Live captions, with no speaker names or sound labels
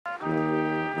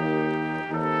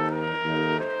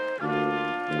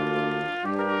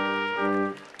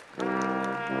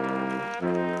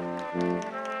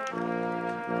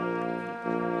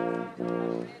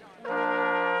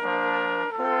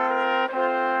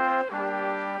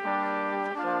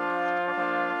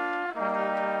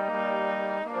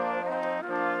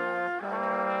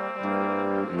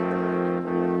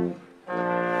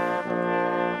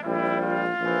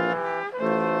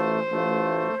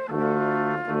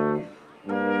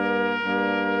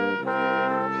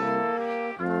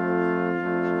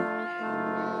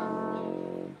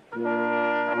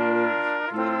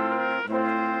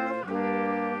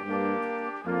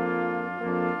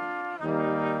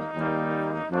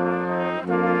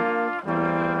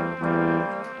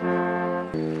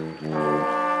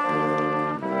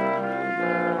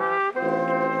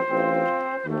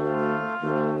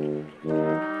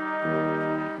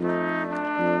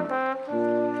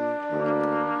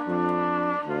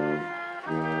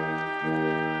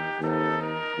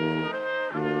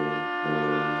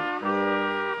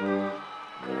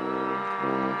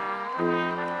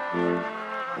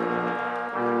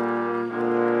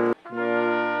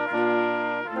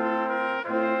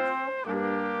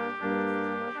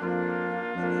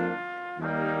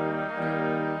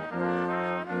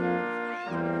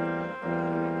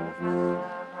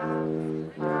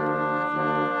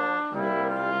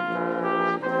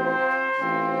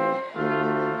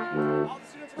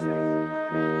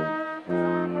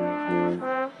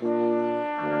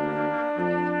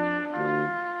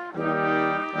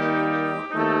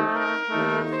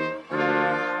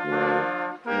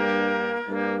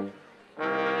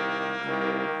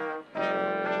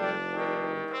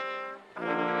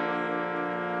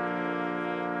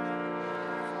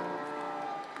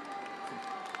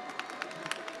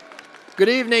Good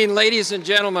evening, ladies and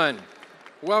gentlemen.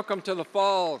 Welcome to the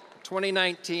Fall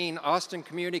 2019 Austin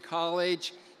Community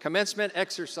College Commencement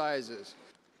Exercises.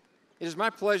 It is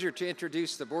my pleasure to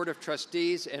introduce the Board of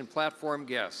Trustees and platform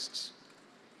guests.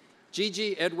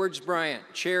 Gigi Edwards-Bryant,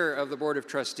 Chair of the Board of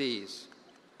Trustees.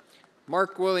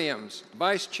 Mark Williams,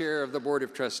 Vice Chair of the Board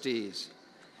of Trustees.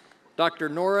 Dr.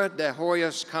 Nora De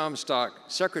Hoyos Comstock,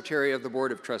 Secretary of the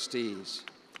Board of Trustees.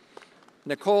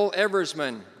 Nicole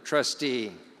Eversman,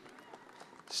 Trustee.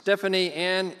 Stephanie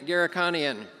Ann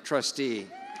Garikanian, Trustee.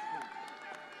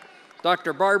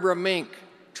 Dr. Barbara Mink,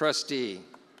 Trustee.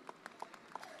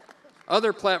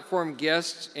 Other platform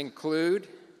guests include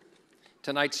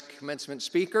tonight's commencement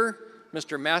speaker,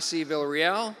 Mr. Massey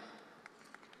Villarreal,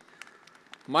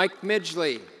 Mike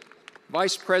Midgley,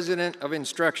 Vice President of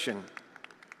Instruction,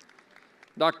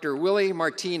 Dr. Willie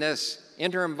Martinez,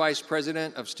 Interim Vice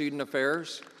President of Student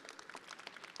Affairs,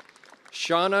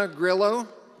 Shauna Grillo,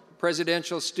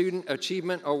 Presidential Student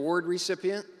Achievement Award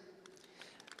recipient,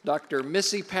 Dr.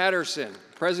 Missy Patterson,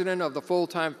 President of the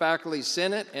Full-Time Faculty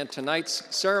Senate and tonight's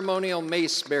ceremonial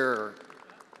mace bearer,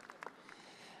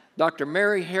 Dr.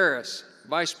 Mary Harris,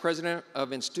 Vice President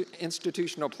of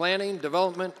Institutional Planning,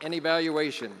 Development, and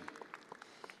Evaluation,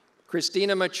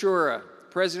 Christina Machura,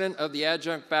 President of the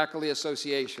Adjunct Faculty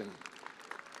Association,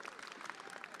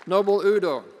 Noble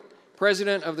Udo,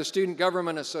 President of the Student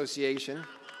Government Association,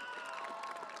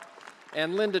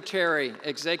 and Linda Terry,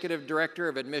 Executive Director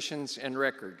of Admissions and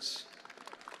Records.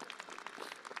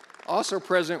 Also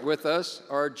present with us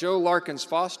are Joe Larkins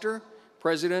Foster,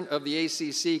 President of the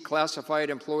ACC Classified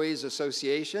Employees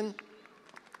Association,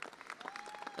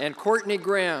 and Courtney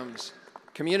Grams,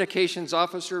 Communications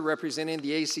Officer representing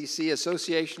the ACC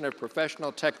Association of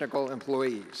Professional Technical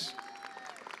Employees.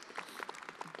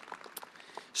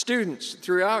 Students,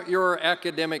 throughout your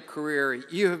academic career,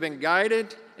 you have been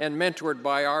guided and mentored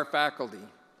by our faculty.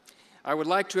 I would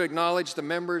like to acknowledge the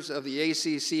members of the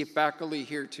ACC faculty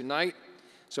here tonight,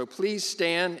 so please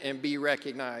stand and be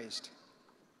recognized.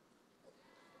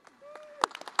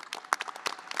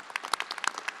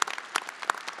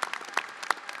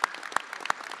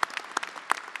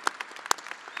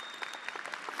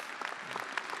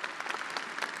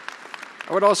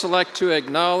 I would also like to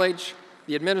acknowledge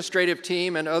the administrative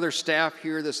team and other staff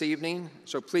here this evening,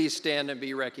 so please stand and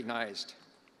be recognized.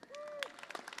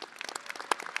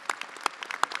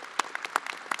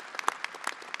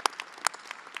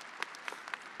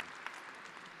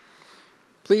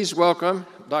 Please welcome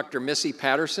Dr. Missy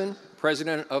Patterson,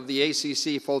 President of the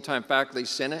ACC Full-Time Faculty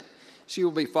Senate. She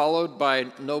will be followed by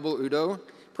Noble Udo,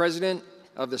 President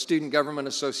of the Student Government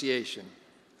Association.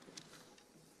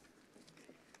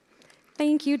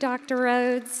 Thank you, Dr.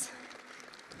 Rhodes.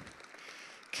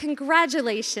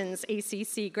 Congratulations,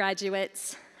 ACC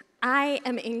graduates. I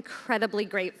am incredibly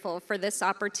grateful for this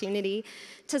opportunity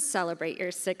to celebrate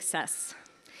your success.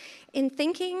 In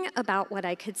thinking about what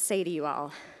I could say to you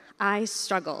all, I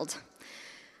struggled.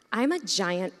 I'm a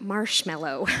giant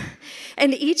marshmallow,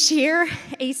 and each year,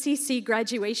 ACC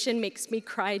graduation makes me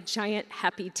cry giant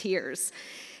happy tears.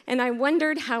 And I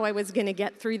wondered how I was gonna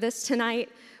get through this tonight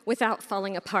without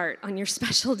falling apart on your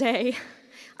special day.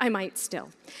 I might still.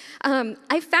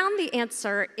 I found the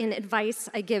answer in advice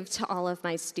I give to all of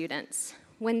my students.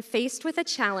 When faced with a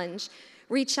challenge,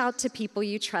 reach out to people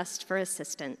you trust for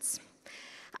assistance.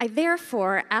 I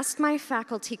therefore asked my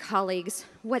faculty colleagues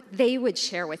what they would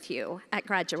share with you at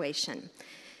graduation.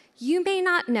 You may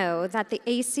not know that the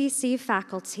ACC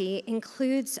faculty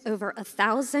includes over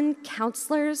 1,000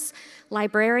 counselors,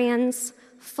 librarians,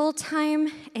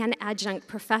 full-time and adjunct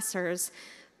professors,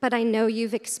 but I know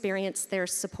you've experienced their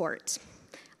support.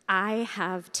 I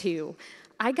have too.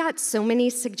 I got so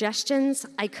many suggestions,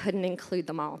 I couldn't include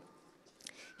them all.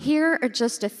 Here are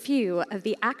just a few of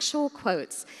the actual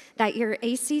quotes that your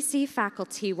ACC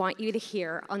faculty want you to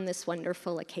hear on this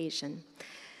wonderful occasion.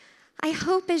 I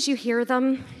hope as you hear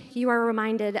them, you are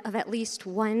reminded of at least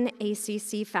one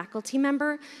ACC faculty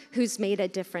member who's made a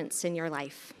difference in your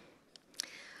life.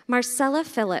 Marcella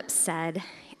Phillips said,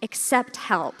 "Accept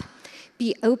help.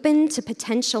 Be open to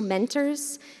potential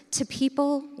mentors, to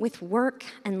people with work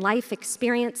and life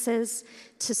experiences,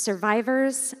 to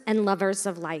survivors and lovers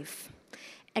of life.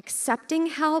 Accepting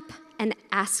help and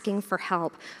asking for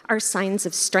help are signs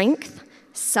of strength,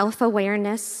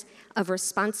 self-awareness, of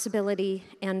responsibility,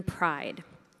 and pride."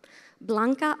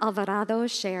 Blanca Alvarado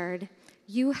shared,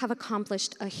 "You have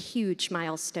accomplished a huge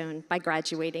milestone by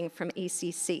graduating from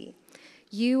ACC.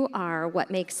 You are what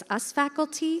makes us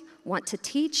faculty want to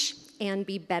teach and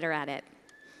be better at it."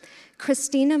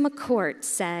 Christina McCourt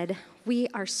said, "We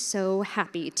are so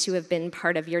happy to have been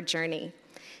part of your journey.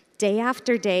 Day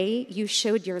after day, you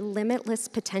showed your limitless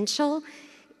potential,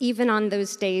 even on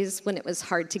those days when it was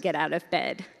hard to get out of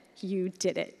bed. You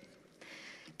did it.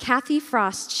 Kathy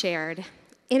Frost shared,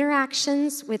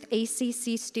 interactions with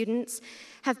ACC students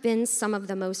have been some of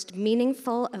the most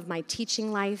meaningful of my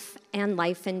teaching life and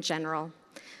life in general.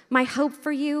 My hope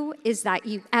for you is that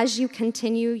as you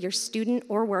continue your student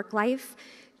or work life,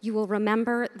 you will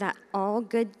remember that all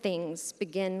good things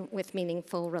begin with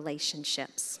meaningful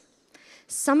relationships.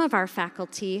 Some of our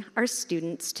faculty are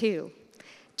students too.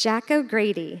 Jack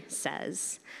O'Grady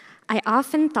says, I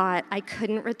often thought I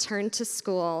couldn't return to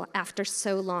school after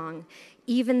so long,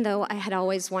 even though I had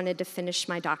always wanted to finish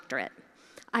my doctorate.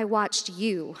 I watched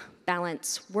you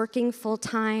balance working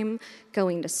full-time,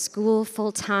 going to school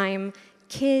full-time,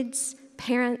 kids,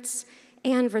 parents,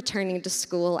 and returning to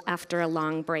school after a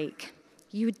long break.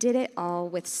 You did it all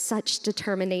with such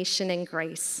determination and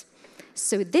grace.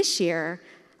 So this year,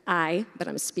 but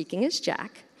I'm speaking as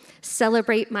Jack,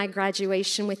 celebrate my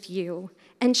graduation with you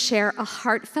and share a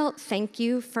heartfelt thank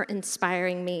you for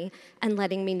inspiring me and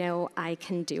letting me know I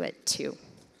can do it too.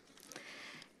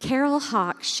 Carol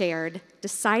Hawk shared,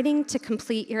 deciding to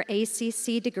complete your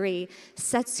ACC degree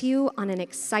sets you on an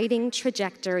exciting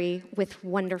trajectory with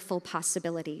wonderful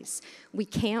possibilities. We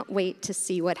can't wait to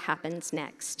see what happens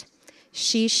next.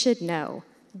 She should know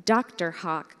Dr.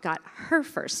 Hawk got her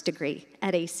first degree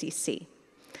at ACC.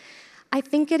 I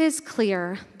think it is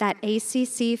clear that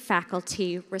ACC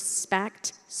faculty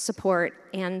respect, support,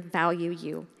 and value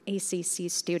you,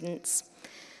 ACC students.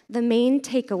 The main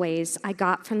takeaways I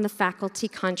got from the faculty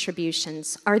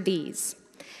contributions are these.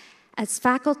 As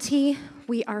faculty,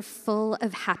 we are full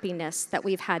of happiness that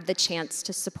we've had the chance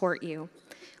to support you.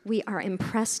 We are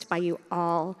impressed by you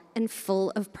all and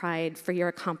full of pride for your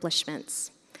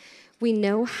accomplishments. We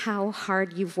know how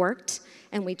hard you've worked,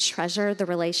 and we treasure the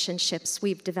relationships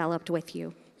we've developed with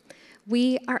you.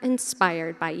 We are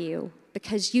inspired by you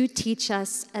because you teach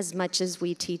us as much as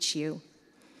we teach you.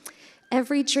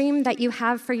 Every dream that you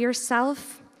have for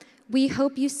yourself, we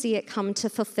hope you see it come to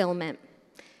fulfillment.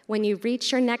 When you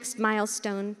reach your next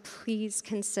milestone, please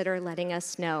consider letting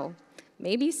us know.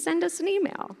 Maybe send us an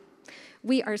email.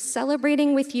 We are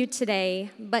celebrating with you today,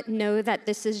 but know that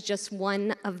this is just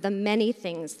one of the many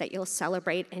things that you'll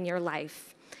celebrate in your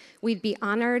life. We'd be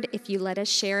honored if you let us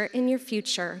share it in your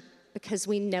future because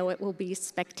we know it will be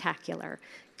spectacular.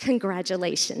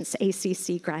 Congratulations,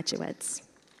 ACC graduates.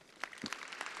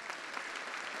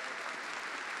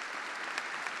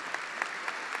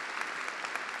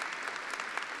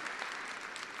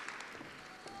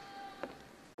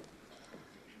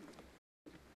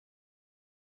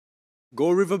 Go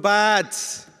River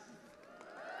Bats!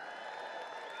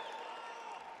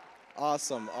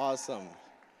 Awesome, awesome.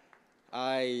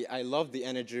 I love the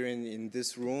energy in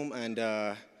this room, and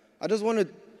I just want to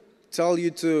tell you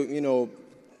to,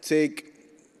 take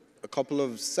a couple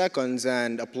of seconds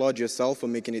and applaud yourself for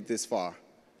making it this far.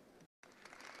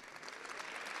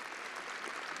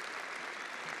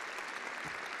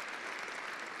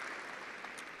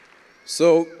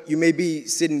 So you may be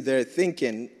sitting there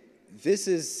thinking, this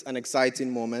is an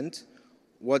exciting moment.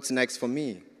 What's next for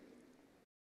me?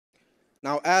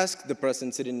 Now ask the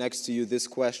person sitting next to you this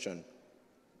question.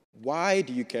 Why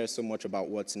do you care so much about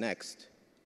what's next?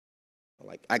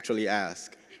 Like, actually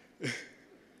ask.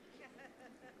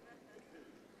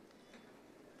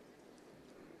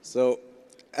 So,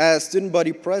 as student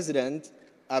body president,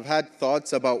 I've had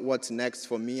thoughts about what's next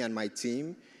for me and my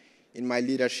team in my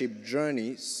leadership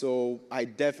journey, so I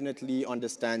definitely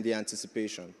understand the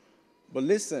anticipation. But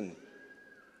listen,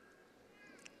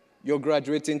 you're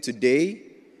graduating today,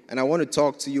 and I want to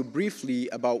talk to you briefly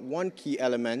about one key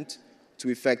element to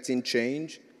effecting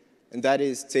change, and that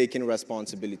is taking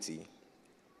responsibility.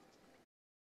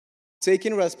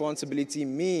 Taking responsibility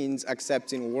means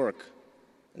accepting work.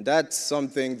 And that's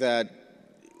something that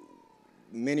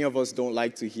many of us don't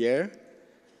like to hear.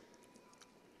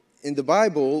 In the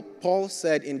Bible, Paul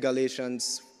said in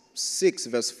Galatians 6,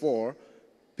 verse 4,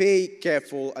 pay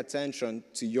careful attention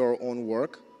to your own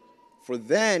work, for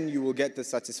then you will get the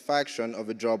satisfaction of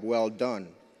a job well done.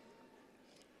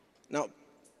 Now,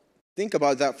 think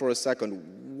about that for a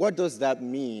second. What does that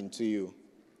mean to you?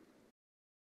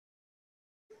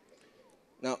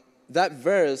 Now, that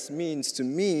verse means to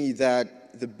me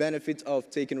that the benefit of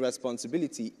taking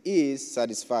responsibility is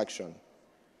satisfaction.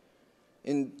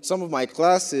 In some of my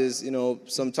classes,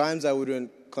 sometimes I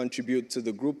wouldn't contribute to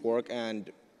the group work,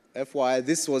 and FYI,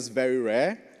 this was very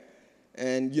rare.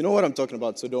 And you know what I'm talking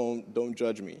about, so don't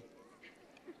judge me.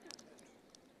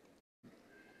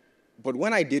 But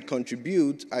when I did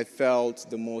contribute, I felt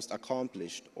the most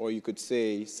accomplished, or you could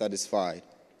say satisfied.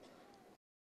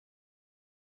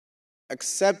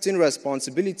 Accepting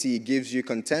responsibility gives you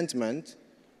contentment,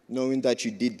 knowing that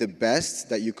you did the best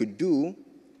that you could do.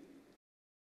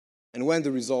 And when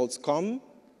the results come,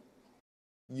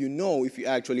 you know if you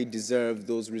actually deserve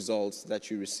those results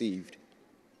that you received.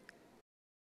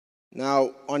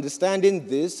 Now, understanding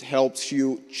this helps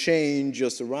you change your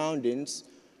surroundings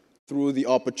through the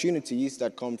opportunities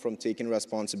that come from taking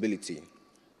responsibility.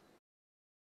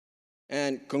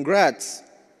 And congrats,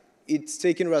 it's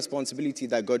taking responsibility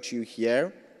that got you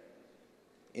here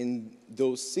in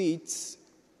those seats,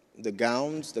 the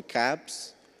gowns, the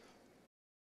caps.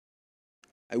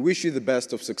 I wish you the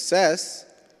best of success.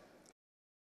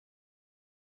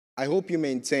 I hope you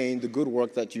maintain the good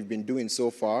work that you've been doing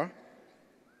so far.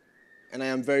 And I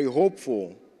am very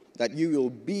hopeful that you will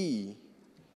be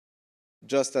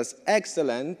just as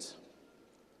excellent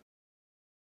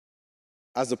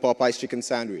as the Popeye's chicken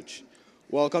sandwich.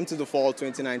 Welcome to the Fall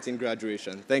 2019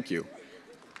 graduation. Thank you.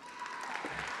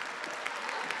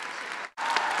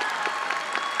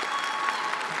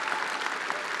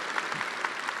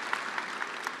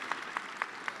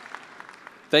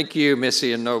 Thank you,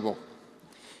 Missy and Noble.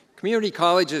 Community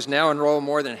colleges now enroll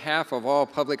more than half of all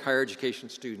public higher education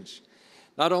students.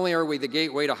 Not only are we the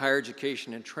gateway to higher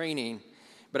education and training,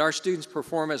 but our students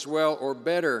perform as well or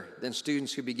better than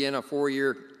students who begin a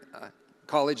four-year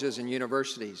colleges and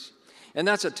universities. And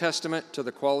that's a testament to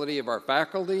the quality of our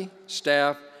faculty,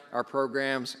 staff, our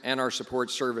programs, and our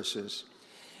support services.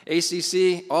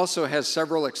 ACC also has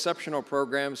several exceptional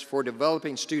programs for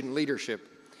developing student leadership.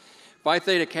 Phi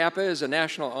Theta Kappa is a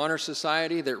national honor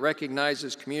society that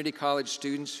recognizes community college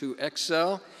students who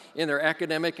excel in their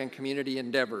academic and community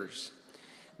endeavors.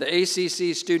 The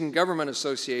ACC Student Government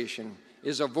Association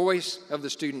is a voice of the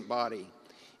student body.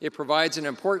 It provides an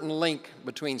important link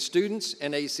between students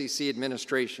and ACC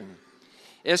administration.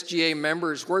 SGA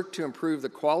members work to improve the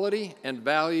quality and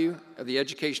value of the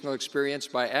educational experience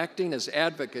by acting as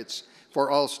advocates for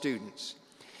all students.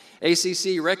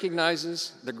 ACC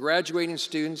recognizes the graduating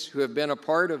students who have been a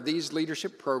part of these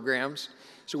leadership programs.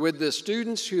 So with the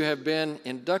students who have been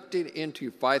inducted into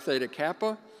Phi Theta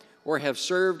Kappa or have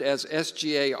served as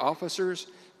SGA officers,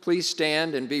 please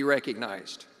stand and be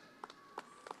recognized.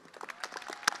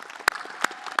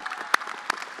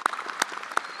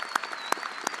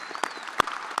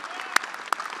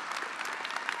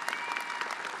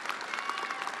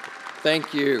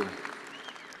 Thank you.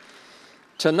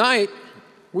 Tonight,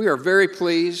 we are very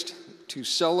pleased to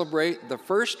celebrate the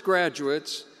first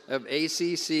graduates of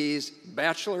ACC's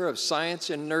Bachelor of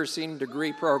Science in Nursing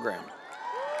degree program.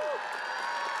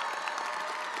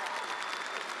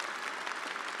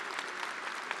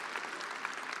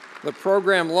 The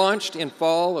program launched in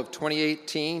fall of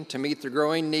 2018 to meet the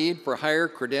growing need for higher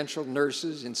credentialed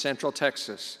nurses in Central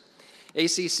Texas.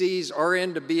 ACC's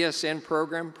RN to BSN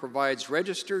program provides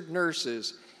registered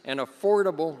nurses an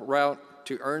affordable route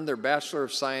to earn their Bachelor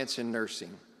of Science in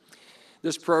Nursing.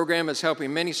 This program is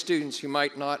helping many students who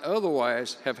might not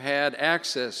otherwise have had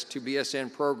access to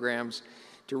BSN programs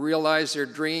to realize their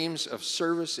dreams of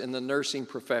service in the nursing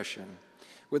profession.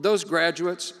 Would those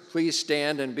graduates please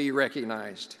stand and be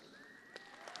recognized?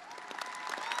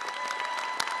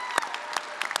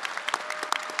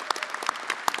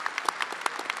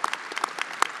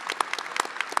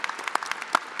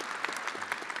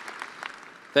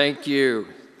 Thank you.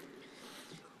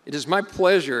 It is my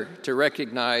pleasure to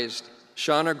recognize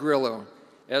Shauna Grillo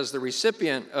as the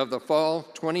recipient of the Fall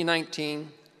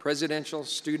 2019 Presidential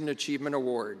Student Achievement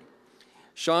Award.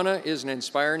 Shauna is an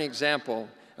inspiring example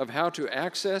of how to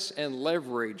access and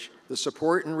leverage the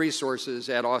support and resources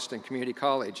at Austin Community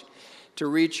College to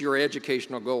reach your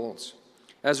educational goals.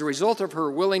 As a result of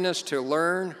her willingness to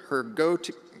learn, her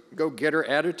go-getter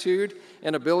attitude,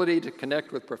 and ability to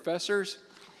connect with professors,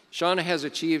 Shauna has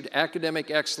achieved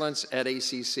academic excellence at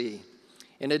ACC.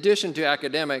 In addition to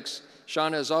academics,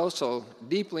 Shauna is also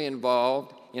deeply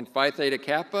involved in Phi Theta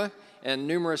Kappa and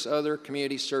numerous other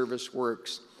community service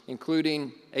works,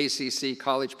 including ACC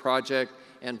College Project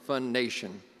and Fund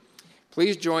Nation.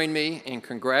 Please join me in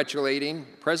congratulating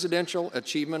Presidential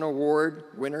Achievement Award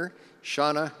winner,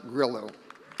 Shauna Grillo.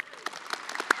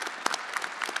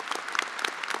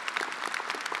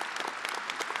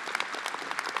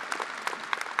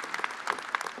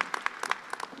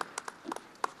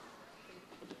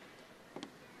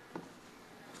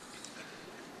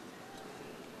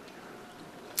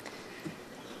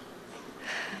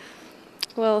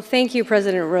 Well, thank you,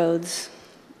 President Rhodes.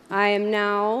 I am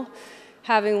now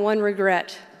having one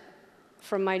regret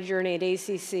from my journey at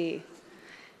ACC,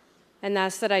 and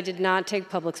that's that I did not take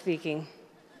public speaking.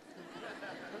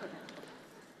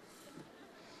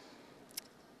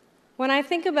 When I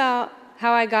think about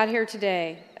how I got here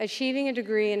today, achieving a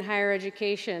degree in higher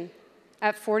education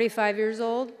at 45 years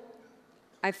old,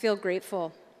 I feel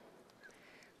grateful.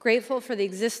 Grateful for the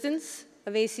existence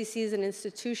of ACC as an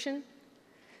institution,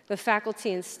 the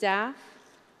faculty and staff,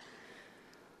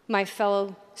 my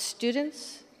fellow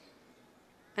students,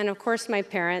 and of course my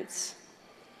parents.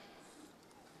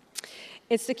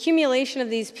 It's the accumulation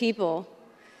of these people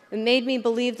that made me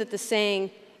believe that the saying,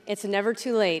 "It's never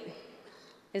too late,"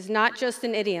 is not just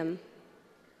an idiom,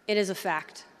 it is a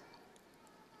fact.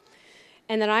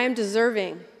 And that I am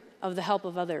deserving of the help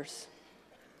of others.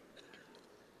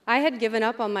 I had given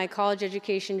up on my college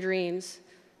education dreams.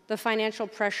 The financial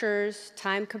pressures,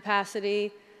 time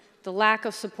capacity, the lack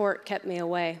of support kept me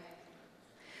away.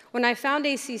 When I found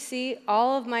ACC,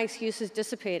 all of my excuses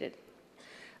dissipated.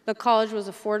 The college was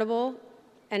affordable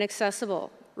and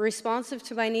accessible, responsive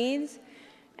to my needs,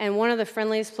 and one of the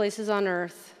friendliest places on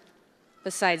earth,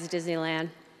 besides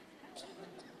Disneyland.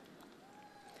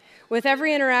 With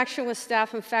every interaction with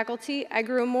staff and faculty, I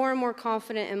grew more and more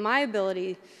confident in my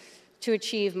ability to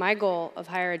achieve my goal of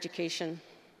higher education.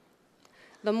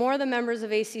 The more the members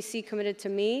of ACC committed to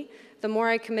me, the more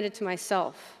I committed to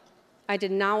myself. I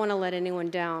did not want to let anyone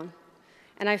down,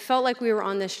 and I felt like we were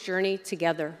on this journey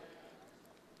together.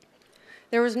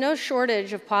 There was no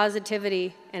shortage of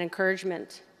positivity and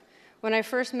encouragement. When I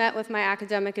first met with my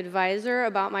academic advisor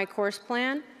about my course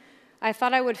plan, I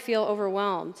thought I would feel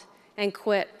overwhelmed and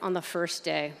quit on the first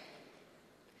day.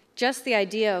 Just the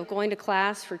idea of going to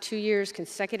class for 2 years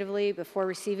consecutively before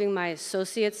receiving my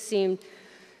associates seemed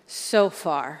so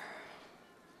far.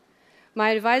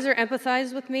 My advisor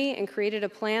empathized with me and created a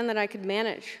plan that I could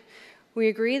manage. We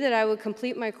agreed that I would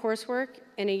complete my coursework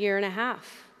in a year and a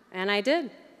half, and I did.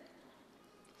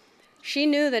 She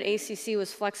knew that ACC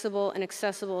was flexible and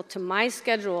accessible to my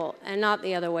schedule and not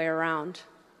the other way around.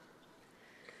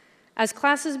 As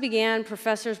classes began,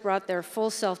 professors brought their full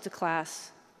self to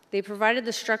class. They provided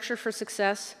the structure for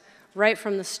success right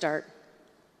from the start.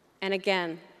 And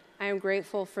again, I am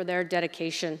grateful for their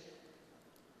dedication.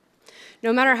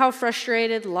 No matter how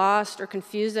frustrated, lost, or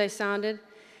confused I sounded,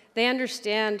 they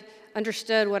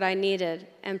understood what I needed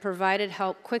and provided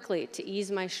help quickly to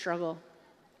ease my struggle.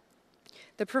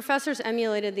 The professors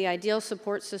emulated the ideal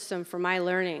support system for my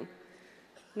learning: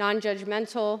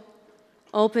 non-judgmental,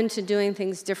 open to doing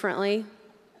things differently,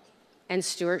 and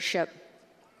stewardship.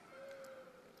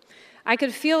 I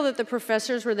could feel that the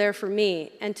professors were there for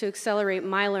me and to accelerate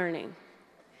my learning.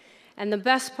 And the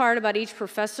best part about each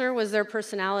professor was their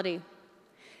personality.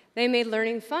 They made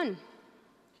learning fun.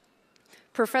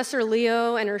 Professor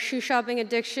Leo and her shoe shopping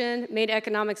addiction made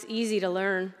economics easy to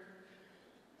learn.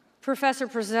 Professor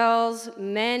Prezell's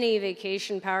many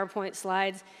vacation PowerPoint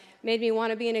slides made me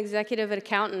want to be an executive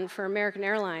accountant for American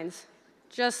Airlines,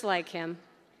 just like him.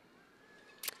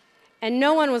 And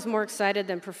no one was more excited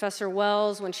than Professor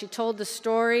Wells when she told the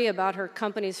story about her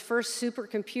company's first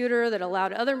supercomputer that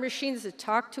allowed other machines to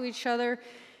talk to each other,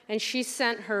 and she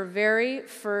sent her very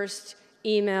first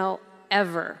email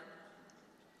ever.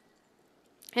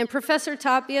 And Professor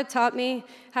Tapia taught me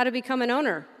how to become an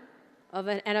owner of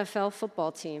an NFL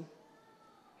football team.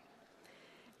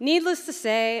 Needless to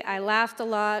say, I laughed a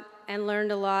lot and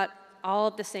learned a lot all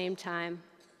at the same time.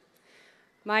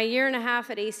 My year and a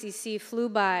half at ACC flew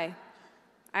by.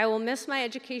 I will miss my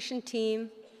education team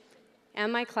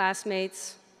and my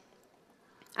classmates.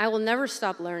 I will never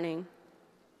stop learning.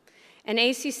 And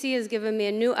ACC has given me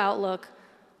a new outlook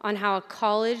on how a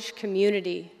college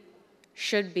community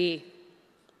should be.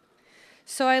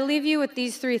 So I leave you with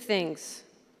these 3 things.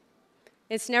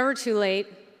 It's never too late.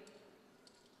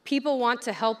 People want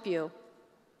to help you,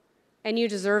 and you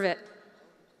deserve it.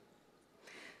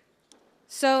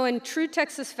 So in true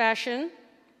Texas fashion,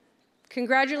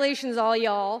 congratulations all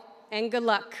y'all, and good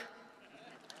luck.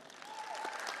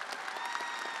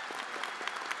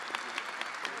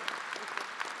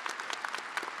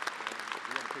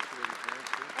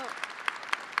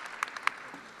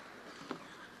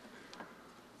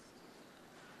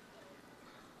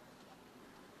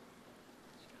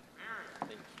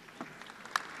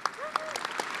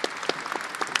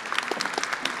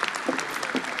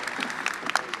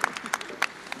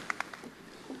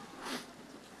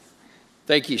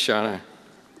 Thank you, Shauna.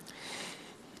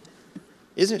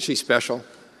 Isn't she special?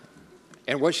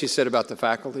 And what she said about the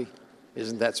faculty,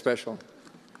 isn't that special?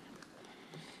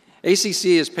 ACC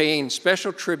is paying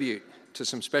special tribute to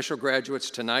some special graduates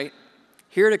tonight.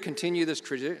 Here to continue this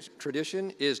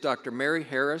tradition is Dr. Mary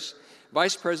Harris,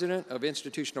 Vice President of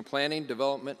Institutional Planning,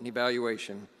 Development, and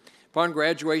Evaluation. Upon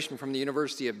graduation from the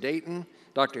University of Dayton,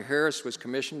 Dr. Harris was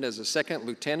commissioned as a second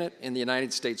lieutenant in the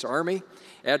United States Army,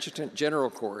 Adjutant General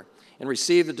Corps, and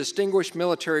received the Distinguished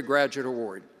Military Graduate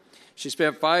Award. She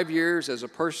spent 5 years as a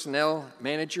personnel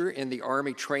manager in the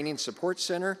Army Training Support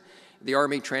Center, the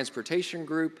Army Transportation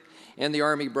Group, and the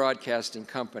Army Broadcasting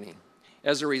Company.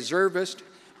 As a reservist,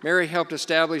 Mary helped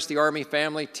establish the Army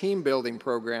Family Team Building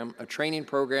Program, a training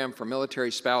program for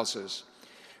military spouses.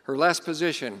 Her last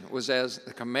position was as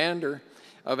the commander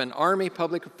of an Army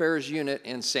Public Affairs unit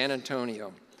in San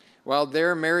Antonio. While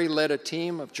there, Mary led a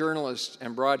team of journalists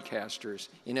and broadcasters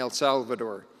in El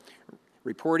Salvador,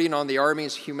 reporting on the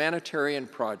Army's humanitarian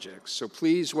projects. So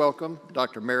please welcome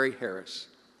Dr. Mary Harris.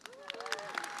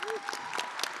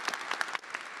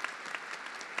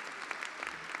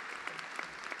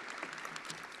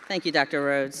 Thank you, Dr.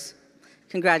 Rhodes.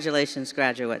 Congratulations,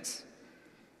 graduates.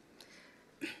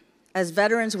 As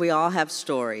veterans, we all have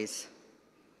stories.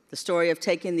 The story of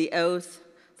taking the oath,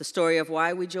 the story of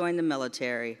why we joined the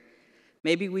military.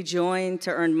 Maybe we joined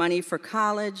to earn money for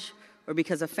college, or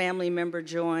because a family member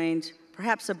joined.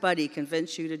 Perhaps a buddy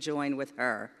convinced you to join with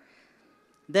her.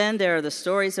 Then there are the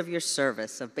stories of your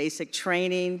service, of basic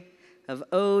training, of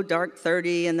dark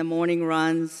 30 in the morning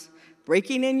runs,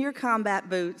 breaking in your combat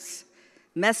boots,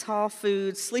 mess hall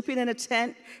food, sleeping in a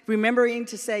tent, remembering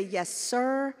to say yes,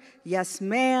 sir, yes,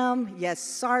 ma'am, yes,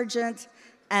 sergeant,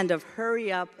 and of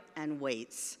hurry up and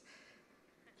waits.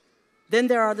 Then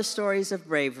there are the stories of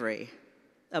bravery,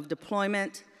 of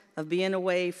deployment, of being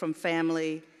away from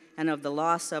family, and of the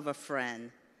loss of a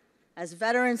friend. As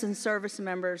veterans and service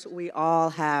members, we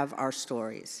all have our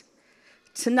stories.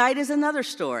 Tonight is another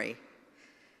story.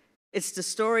 It's the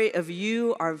story of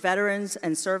you, our veterans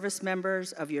and service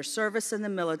members, of your service in the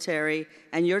military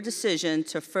and your decision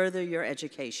to further your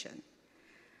education.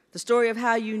 The story of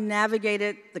how you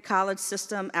navigated the college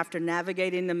system after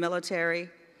navigating the military,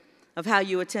 of how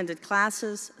you attended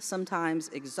classes, sometimes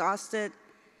exhausted,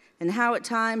 and how at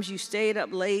times you stayed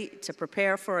up late to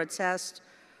prepare for a test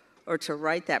or to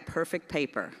write that perfect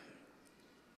paper.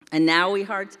 And now we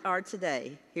are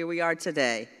today, here we are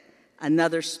today,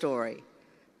 another story.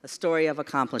 A story of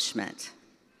accomplishment.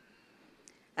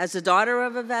 As the daughter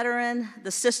of a veteran,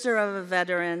 the sister of a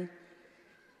veteran,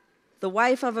 the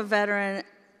wife of a veteran,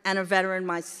 and a veteran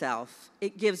myself,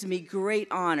 it gives me great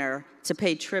honor to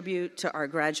pay tribute to our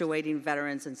graduating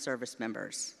veterans and service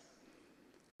members.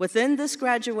 Within this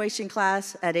graduation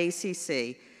class at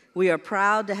ACC, we are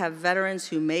proud to have veterans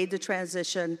who made the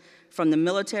transition from the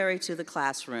military to the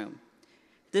classroom.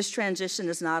 This transition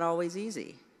is not always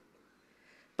easy.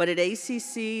 But at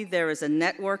ACC, there is a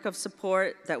network of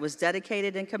support that was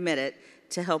dedicated and committed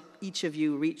to help each of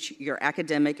you reach your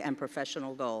academic and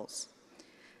professional goals.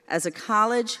 As a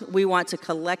college, we want to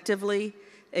collectively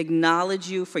acknowledge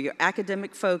you for your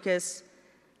academic focus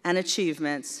and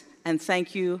achievements, and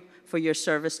thank you for your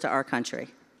service to our country.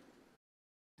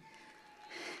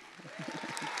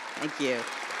 Thank you.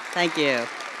 Thank you.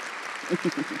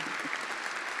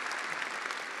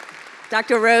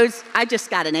 Dr. Rhodes, I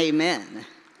just got an amen.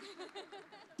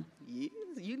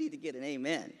 You need to get an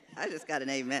amen. I just got an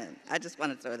amen. I just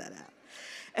want to throw that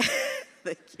out.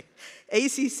 Thank you.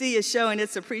 ACC is showing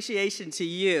its appreciation to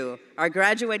you, our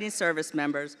graduating service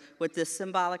members, with this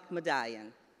symbolic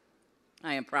medallion.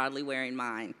 I am proudly wearing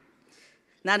mine.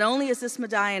 Not only is this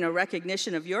medallion a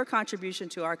recognition of your contribution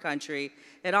to our country,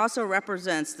 it also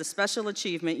represents the special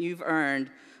achievement you've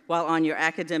earned while on your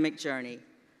academic journey.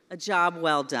 A job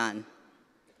well done.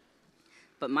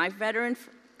 But my veteran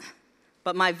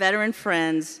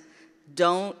friends,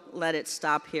 don't let it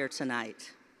stop here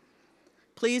tonight.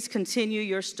 Please continue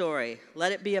your story.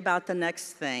 Let it be about the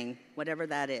next thing, whatever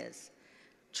that is.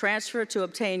 Transfer to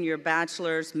obtain your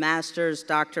bachelor's, master's,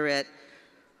 doctorate,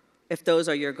 if those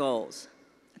are your goals.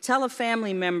 Tell a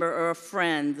family member or a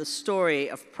friend the story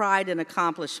of pride and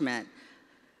accomplishment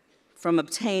from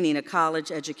obtaining a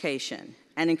college education,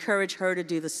 and encourage her to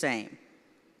do the same.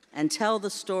 And tell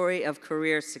the story of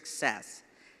career success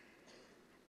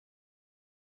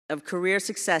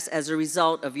as a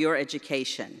result of your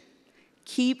education.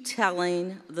 Keep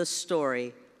telling the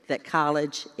story that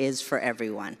college is for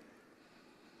everyone.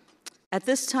 At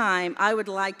this time, I would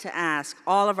like to ask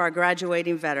all of our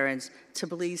graduating veterans to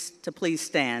please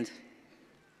stand.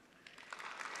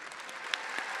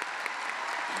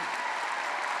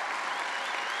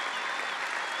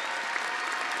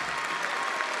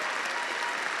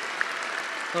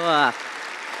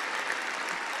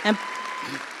 And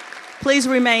please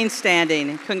remain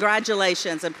standing.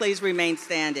 Congratulations, and please remain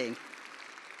standing.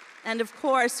 And of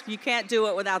course, you can't do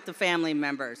it without the family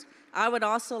members. I would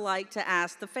also like to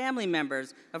ask the family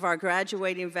members of our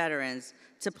graduating veterans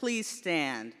to please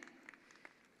stand.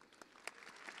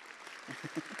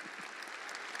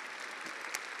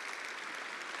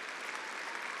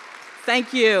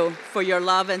 Thank you for your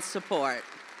love and support.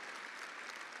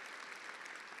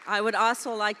 I would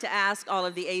also like to ask all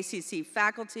of the ACC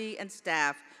faculty and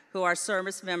staff who are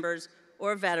service members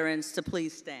or veterans to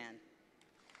please stand.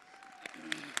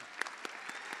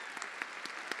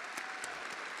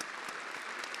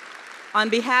 On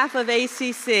behalf of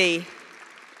ACC,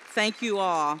 thank you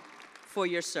all for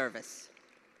your service.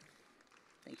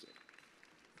 Thank you.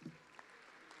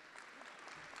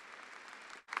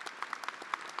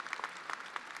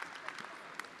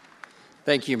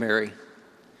 Thank you, Mary.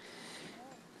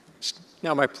 It's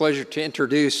now my pleasure to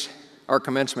introduce our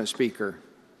commencement speaker.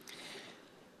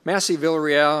 Massey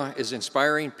Villarreal is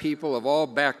inspiring people of all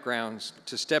backgrounds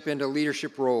to step into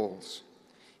leadership roles.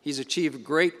 He's achieved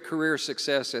great career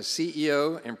success as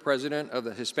CEO and president of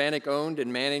the Hispanic-owned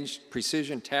and managed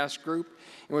Precision Task Group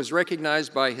and was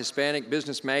recognized by Hispanic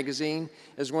Business Magazine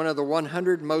as one of the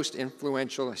 100 most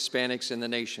influential Hispanics in the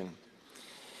nation.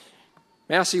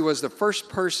 Massey was the first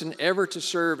person ever to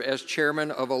serve as chairman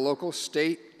of a local,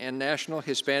 state, and national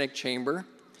Hispanic chamber.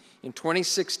 In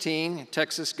 2016,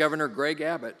 Texas Governor Greg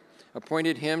Abbott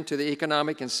appointed him to the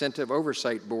Economic Incentive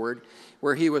Oversight Board,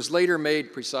 where he was later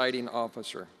made presiding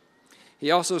officer.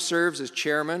 He also serves as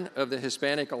chairman of the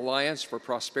Hispanic Alliance for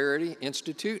Prosperity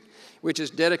Institute, which is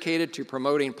dedicated to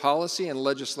promoting policy and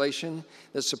legislation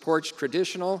that supports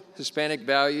traditional Hispanic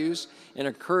values and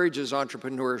encourages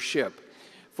entrepreneurship,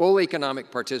 full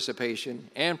economic participation,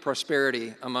 and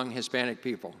prosperity among Hispanic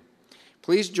people.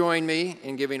 Please join me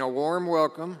in giving a warm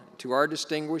welcome to our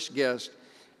distinguished guest,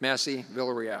 Massey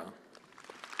Villarreal.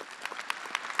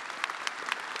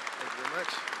 Thank you very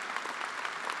much.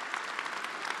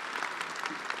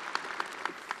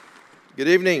 Good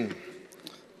evening.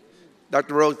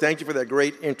 Dr. Rhodes, thank you for that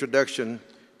great introduction.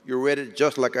 You read it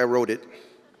just like I wrote it.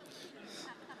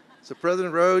 So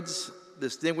President Rhodes,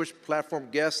 distinguished platform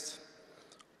guests,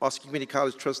 Austin Community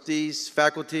College trustees,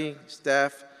 faculty,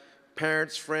 staff,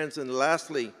 parents, friends, and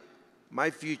lastly,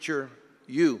 my future,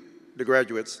 you, the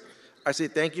graduates. I say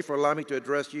thank you for allowing me to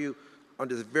address you on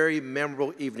this very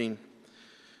memorable evening.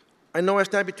 I know I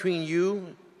stand between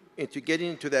you into getting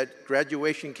into that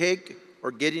graduation cake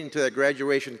or getting into that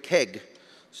graduation keg,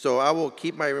 so I will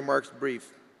keep my remarks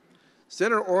brief.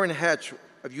 Senator Orrin Hatch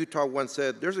of Utah once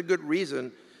said, there's a good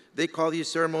reason they call these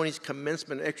ceremonies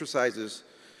commencement exercises.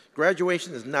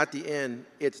 Graduation is not the end,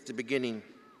 it's the beginning.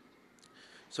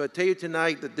 So I tell you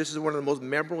tonight that this is one of the most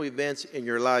memorable events in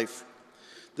your life.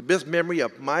 The best memory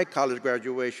of my college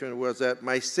graduation was that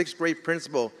my sixth grade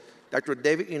principal, Dr.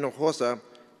 David Hinojosa,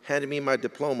 handed me my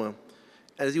diploma.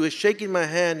 And as he was shaking my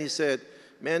hand, he said,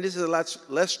 man, this is a lot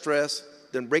less stress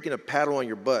than breaking a paddle on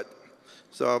your butt.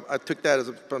 So I took that as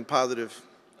a positive.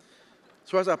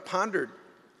 So as I pondered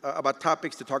about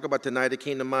topics to talk about tonight, it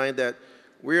came to mind that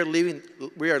we are living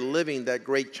that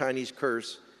great Chinese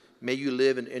curse. May you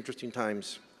live in interesting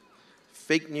times.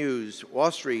 Fake news,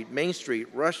 Wall Street, Main Street,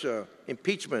 Russia,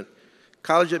 impeachment,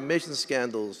 college admissions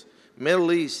scandals,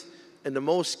 Middle East, and the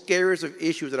most scariest of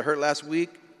issues that I heard last week,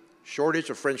 shortage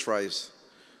of French fries.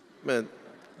 Man,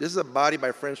 this is a body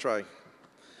by French fry.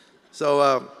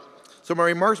 So my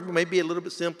remarks may be a little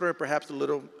bit simpler, perhaps a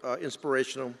little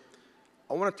inspirational.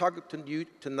 I want to talk to you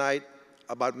tonight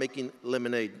about making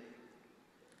lemonade.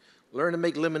 Learning to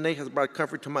make lemonade has brought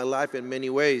comfort to my life in many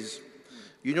ways.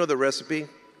 You know the recipe.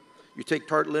 You take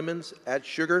tart lemons, add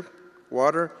sugar,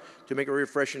 water to make a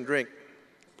refreshing drink.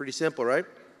 Pretty simple, right?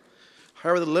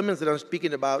 However, the lemons that I'm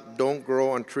speaking about don't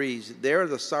grow on trees. They are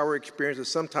the sour experiences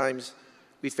sometimes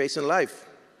we face in life.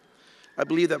 I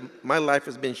believe that my life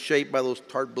has been shaped by those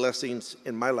tart blessings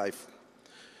in my life.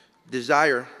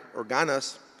 Desire, or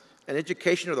ganas, and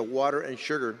education are the water and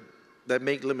sugar that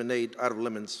make lemonade out of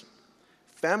lemons.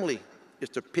 Family is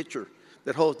the pitcher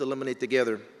that holds the lemonade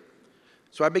together.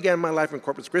 So I began my life in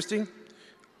Corpus Christi.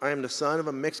 I am the son of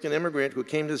a Mexican immigrant who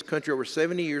came to this country over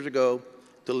 70 years ago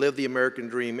to live the American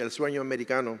dream, el sueño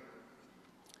americano.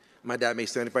 My dad made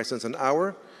 75 cents an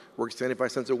hour, worked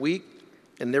 75 cents a week,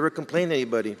 and never complained to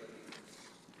anybody.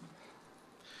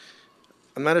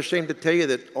 I'm not ashamed to tell you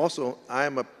that also I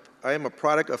am a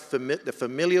product of the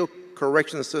familial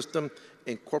correction system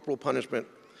and corporal punishment.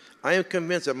 I am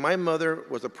convinced that my mother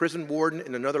was a prison warden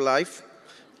in another life,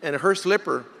 and her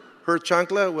slipper, her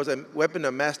chancla, was a weapon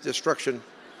of mass destruction.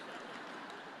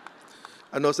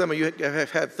 I know some of you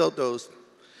have felt those.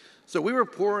 So we were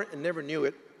poor and never knew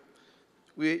it.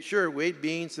 We ate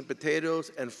beans and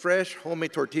potatoes and fresh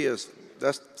homemade tortillas.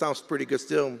 That sounds pretty good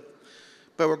still.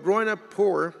 But while growing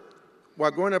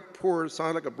up poor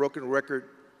sounds like a broken record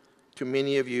to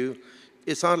many of you,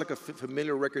 it sounds like a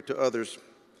familiar record to others.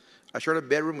 I shared a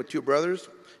bedroom with two brothers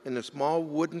in a small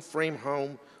wooden frame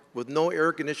home with no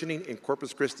air conditioning in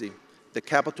Corpus Christi, the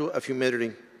capital of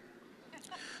humidity.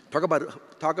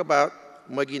 Talk about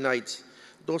muggy nights.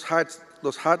 Those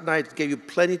hot nights gave you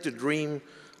plenty to dream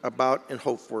about and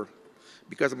hope for.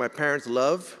 Because of my parents'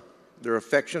 love, their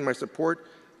affection, my support,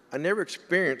 I never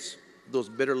experienced those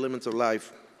bitter limits of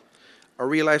life. I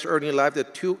realized early in life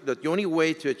that the only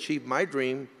way to achieve my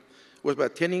dream was by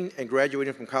attending and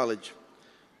graduating from college.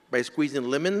 By squeezing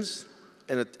lemons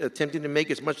and attempting to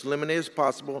make as much lemonade as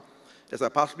possible as I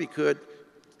possibly could,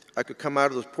 I could come out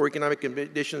of those poor economic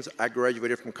conditions. I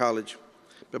graduated from college.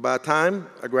 But by the time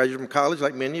I graduated from college,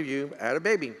 like many of you, I had a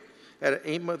baby. I had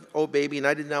an 8-month-old baby, and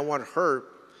I did not want her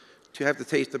to have to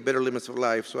taste the bitter limits of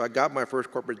life. So I got my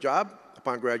first corporate job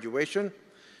upon graduation.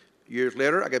 Years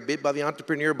later, I got bit by the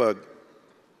entrepreneur bug.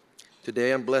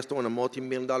 Today, I'm blessed to own a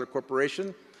multi-million-dollar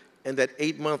corporation, and that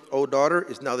 8-month-old daughter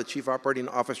is now the chief operating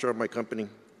officer of my company.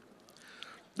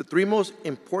 The three most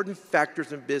important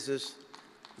factors in business.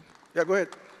 Yeah, go ahead.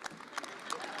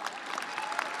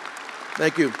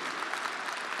 Thank you.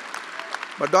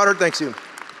 My daughter thanks you.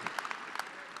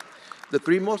 The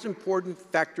three most important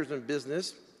factors in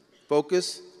business: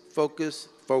 focus, focus,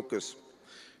 focus.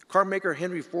 Car maker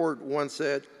Henry Ford once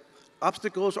said,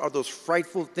 "Obstacles are those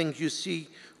frightful things you see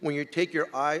when you take your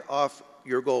eye off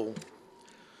your goal."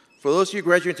 For those of you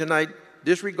graduating tonight,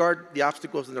 disregard the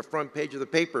obstacles in the front page of the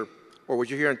paper or what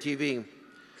you hear on TV.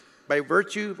 By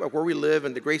virtue of where we live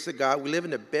and the grace of God, we live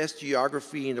in the best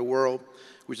geography in the world,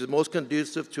 which is most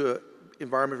conducive to an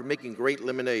environment for making great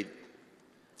lemonade.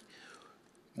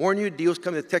 More new deals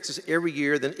come to Texas every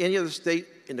year than any other state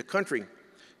in the country,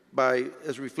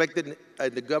 as reflected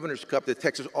in the Governor's Cup that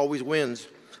Texas always wins,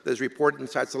 that is reported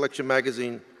inside Selection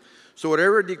Magazine. So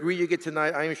whatever degree you get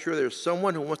tonight, I am sure there's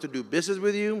someone who wants to do business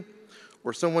with you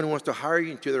or someone who wants to hire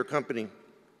you into their company.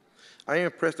 I am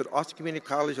impressed that Austin Community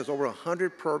College has over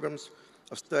 100 programs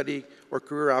of study or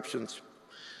career options.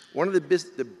 One of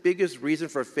the biggest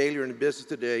reasons for failure in business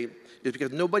today is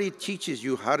because nobody teaches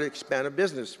you how to expand a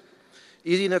business.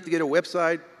 Easy enough to get a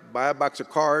website, buy a box of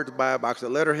cards, buy a box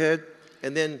of letterhead,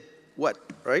 and then what,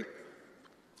 right?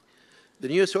 The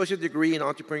new associate degree in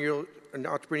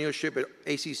entrepreneurship at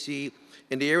ACC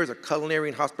in the areas of culinary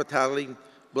and hospitality,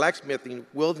 blacksmithing,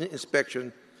 welding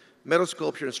inspection, metal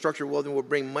sculpture, and structural welding will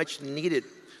bring much needed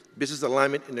business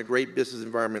alignment in a great business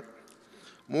environment.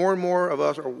 More and more of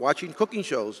us are watching cooking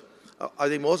shows. I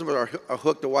think most of us are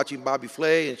hooked to watching Bobby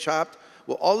Flay and Chopped.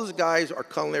 Well, all those guys are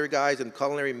culinary guys and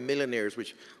culinary millionaires,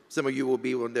 which some of you will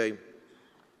be one day.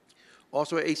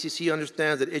 Also, ACC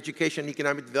understands that education and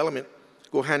economic development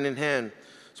go hand in hand.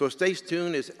 So stay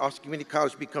tuned as Austin Community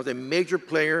College becomes a major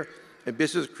player in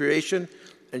business creation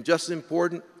and, just as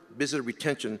important, business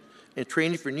retention and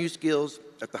training for new skills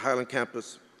at the Highland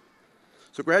campus.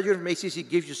 So graduating from ACC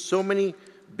gives you so many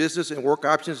business and work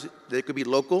options that it could be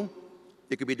local,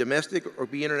 it could be domestic, or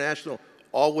be international,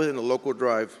 all within a local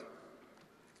drive.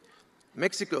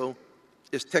 Mexico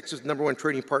is Texas' #1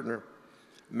 trading partner.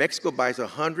 Mexico buys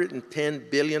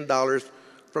 $110 billion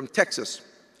from Texas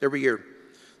every year.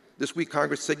 This week,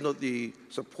 Congress signaled the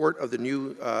support of the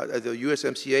new the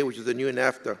USMCA, which is the new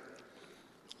NAFTA.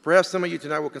 Perhaps some of you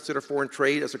tonight will consider foreign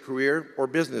trade as a career or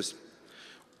business.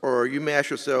 Or you may ask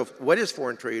yourself, what is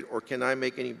foreign trade, or can I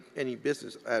make any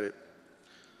business at it?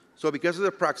 So because of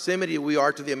the proximity we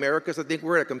are to the Americas, I think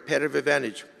we're at a competitive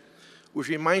advantage, which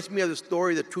reminds me of the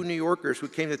story of the two New Yorkers who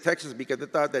came to Texas because they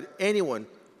thought that anyone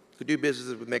could do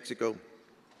business with Mexico.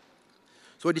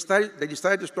 So they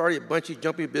decided to start a bungee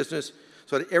jumping business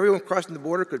so that everyone crossing the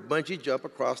border could bungee jump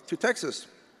across to Texas.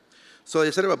 So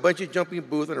they set up a bungee jumping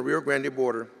booth on the Rio Grande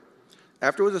border.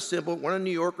 After it was assembled, one of the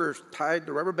New Yorkers tied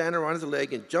the rubber band around his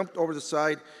leg and jumped over the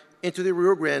side into the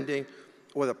Rio Grande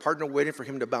with a partner waiting for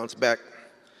him to bounce back.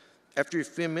 After a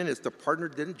few minutes, the partner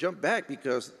didn't jump back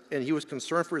and he was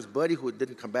concerned for his buddy who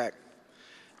didn't come back.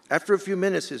 After a few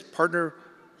minutes, his partner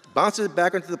bounces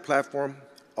back onto the platform,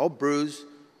 all bruised,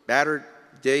 battered,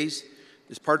 dazed.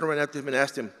 His partner went up to him and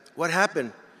asked him, "What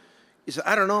happened?" He said,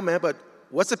 "I don't know, man, but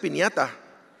what's a piñata?"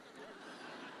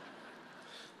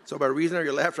 So by reason of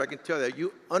your laughter, I can tell that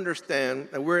you understand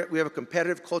that we have a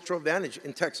competitive cultural advantage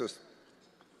in Texas.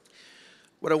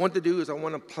 What I want to do is I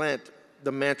want to plant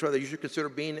the mantra that you should consider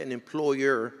being an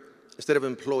employer instead of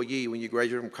employee when you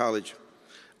graduate from college.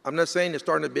 I'm not saying that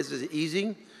starting a business is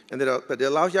easy and that it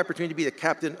allows you the opportunity to be the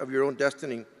captain of your own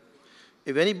destiny.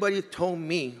 If anybody told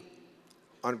me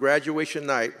on graduation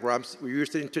night, where you're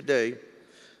sitting today,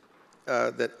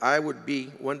 that I would be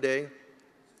one day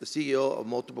the CEO of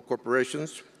multiple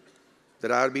corporations,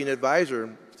 that I would be an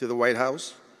advisor to the White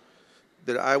House,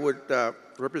 that I would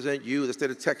represent you, the state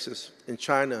of Texas, in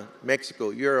China, Mexico,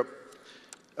 Europe,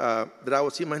 that I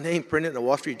would see my name printed in the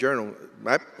Wall Street Journal.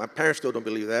 My parents still don't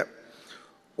believe that.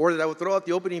 Or that I would throw out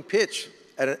the opening pitch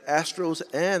at an Astros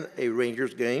and a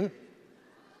Rangers game,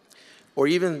 or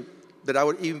even that I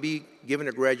would even be given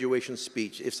a graduation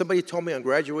speech. If somebody told me on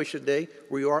graduation day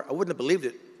where you are, I wouldn't have believed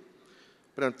it.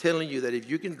 But I'm telling you that if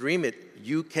you can dream it,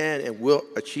 you can and will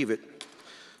achieve it.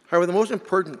 However, the most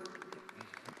important,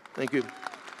 thank you.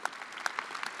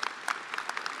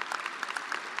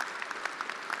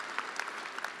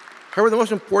 However, the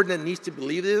most important that needs to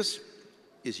believe this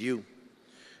is you.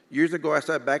 Years ago, I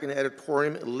sat back in the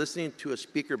auditorium listening to a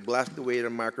speaker blast away at a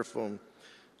microphone.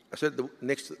 I said to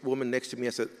the woman next to me,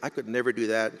 I said, I could never do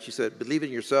that. She said, believe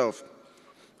in yourself.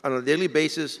 On a daily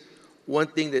basis, one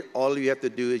thing that all of you have to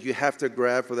do is you have to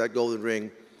grab for that golden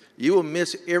ring. You will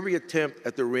miss every attempt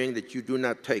at the ring that you do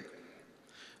not take.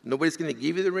 Nobody's going to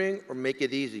give you the ring or make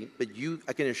it easy, but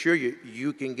I can assure you,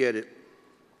 you can get it.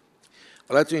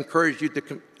 I'd like to encourage you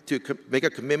to make a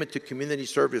commitment to community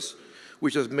service,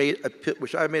 which I made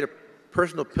a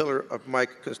personal pillar of my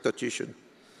constitution.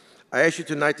 I ask you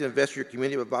tonight to invest in your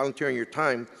community by volunteering your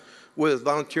time, whether it's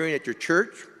volunteering at your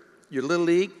church, your Little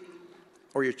League,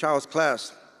 or your child's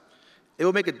class. It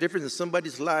will make a difference in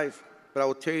somebody's life, but I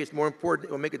will tell you it's more important,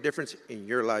 it will make a difference in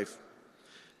your life.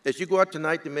 As you go out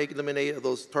tonight to make lemonade of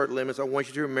those tart lemons, I want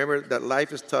you to remember that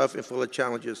life is tough and full of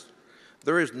challenges.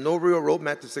 There is no real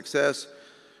roadmap to success.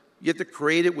 You have to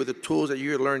create it with the tools that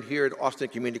you learned here at Austin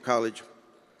Community College.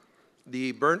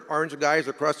 The burnt orange guys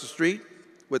across the street,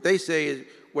 what they say is,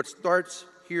 what starts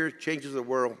here changes the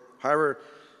world. However,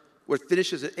 what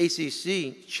finishes at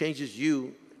ACC changes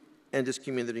you and this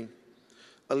community.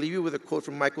 I'll leave you with a quote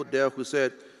from Michael Dell, who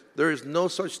said, there is no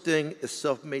such thing as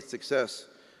self-made success.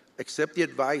 Accept the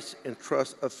advice and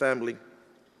trust of family.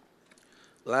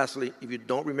 Lastly, if you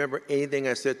don't remember anything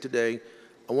I said today,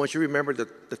 I want you to remember the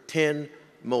 10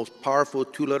 most powerful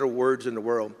two-letter words in the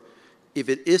world. If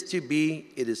it is to be,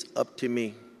 it is up to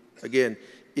me. Again,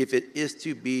 if it is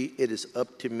to be, it is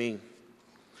up to me.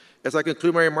 As I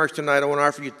conclude my remarks tonight, I want to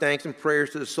offer you thanks and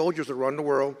prayers to the soldiers around the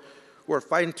world who are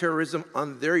fighting terrorism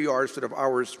on their yards instead of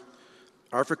ours.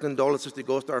 Our condolences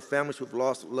to our families who've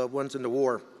lost loved ones in the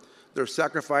war. Their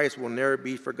sacrifice will never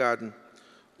be forgotten.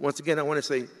 Once again, I want to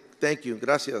say thank you,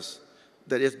 gracias,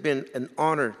 that it's been an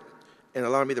honor and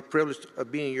allowing me the privilege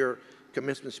of being your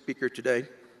commencement speaker today.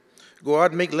 Go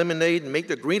out and make lemonade, and make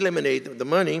the green lemonade, the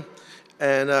money,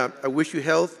 and I wish you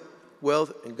health,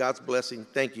 wealth, and God's blessing.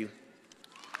 Thank you.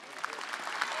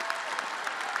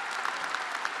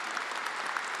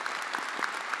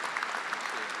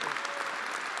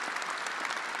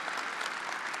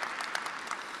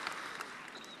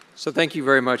 So thank you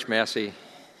very much, Massey.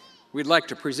 We'd like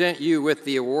to present you with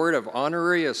the award of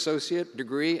Honorary Associate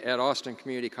Degree at Austin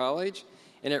Community College,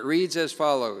 and it reads as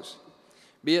follows.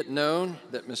 Be it known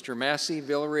that Mr. Massey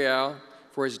Villarreal,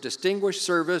 for his distinguished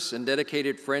service and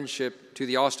dedicated friendship to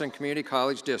the Austin Community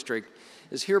College District,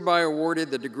 is hereby awarded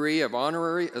the degree of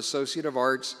Honorary Associate of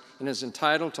Arts and is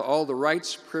entitled to all the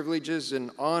rights, privileges,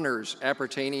 and honors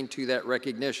appertaining to that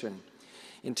recognition.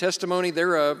 In testimony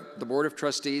thereof, the Board of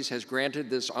Trustees has granted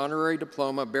this honorary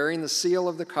diploma bearing the seal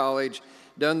of the college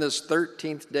done this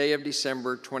 13th day of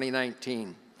December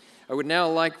 2019. I would now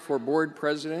like for Board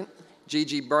President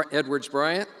Gigi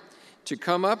Edwards-Bryant to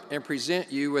come up and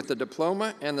present you with the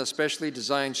diploma and the specially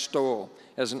designed stole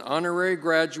as an honorary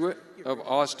graduate of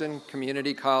Austin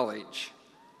Community College.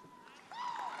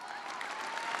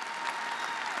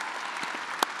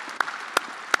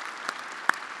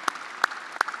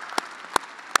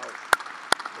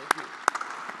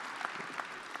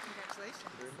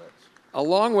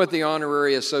 Along with the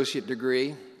honorary associate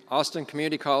degree, Austin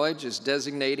Community College is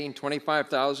designating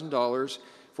 $25,000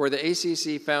 for the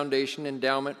ACC Foundation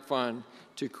Endowment Fund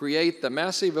to create the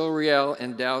Massey Villarreal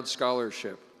Endowed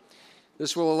Scholarship.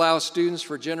 This will allow students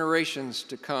for generations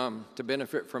to come to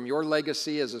benefit from your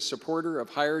legacy as a supporter of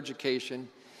higher education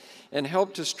and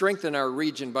help to strengthen our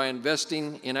region by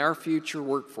investing in our future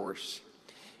workforce.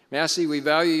 Massey, we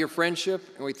value your friendship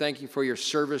and we thank you for your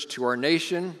service to our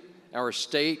nation, our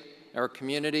state, our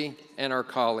community, and our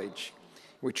college.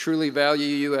 We truly value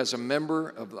you as a member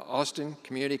of the Austin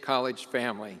Community College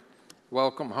family.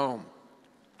 Welcome home.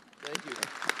 Thank you.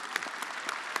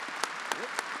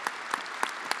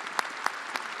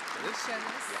 Can you share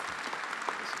this?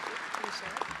 Can you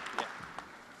share it?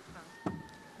 Yeah.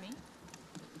 Me?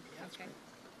 Okay.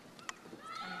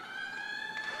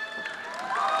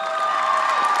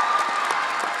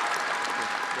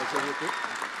 That's it, real quick?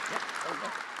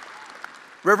 Yeah.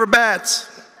 River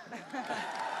Bats.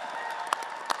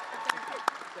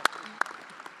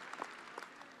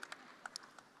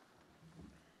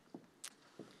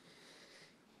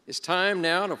 It's time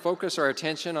now to focus our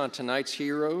attention on tonight's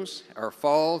heroes, our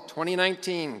fall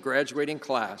 2019 graduating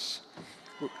class.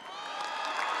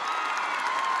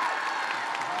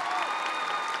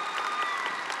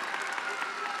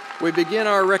 We begin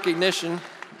our recognition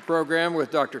program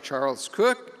with Dr. Charles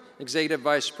Cook, Executive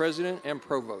Vice President and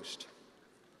Provost.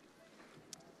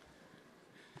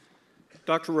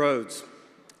 Dr. Rhodes,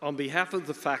 on behalf of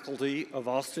the faculty of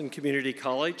Austin Community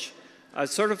College, I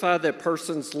certify that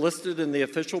persons listed in the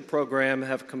official program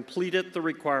have completed the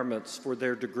requirements for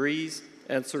their degrees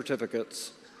and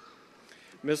certificates.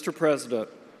 Mr. President,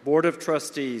 Board of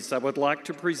Trustees, I would like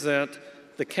to present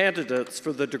the candidates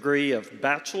for the degree of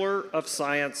Bachelor of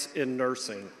Science in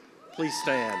Nursing. Please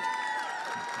stand.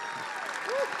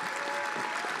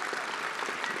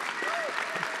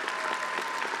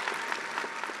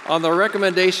 On the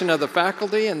recommendation of the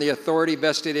faculty and the authority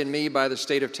vested in me by the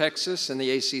state of Texas and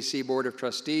the ACC Board of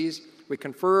Trustees, we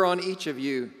confer on each of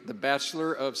you the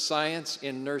Bachelor of Science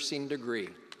in Nursing degree.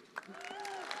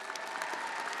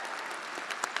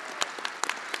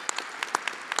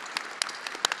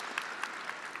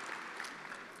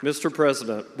 Mr.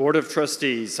 President, Board of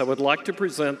Trustees, I would like to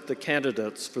present the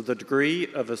candidates for the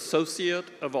degree of Associate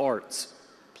of Arts.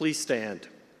 Please stand.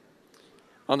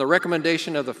 On the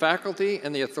recommendation of the faculty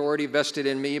and the authority vested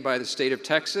in me by the state of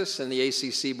Texas and the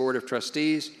ACC Board of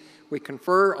Trustees, we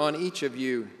confer on each of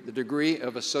you the degree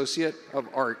of Associate of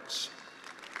Arts.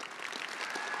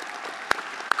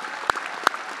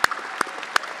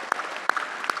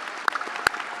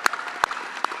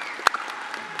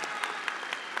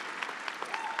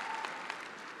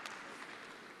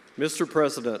 Mr.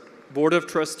 President, Board of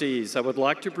Trustees, I would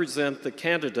like to present the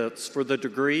candidates for the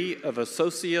degree of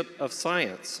Associate of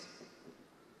Science.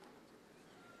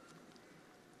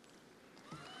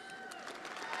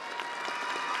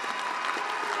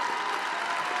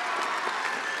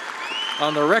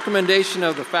 On the recommendation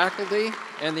of the faculty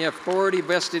and the authority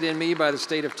vested in me by the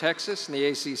state of Texas and the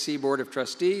ACC Board of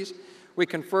Trustees, we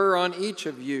confer on each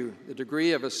of you the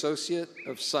degree of Associate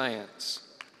of Science.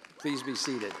 Please be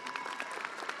seated.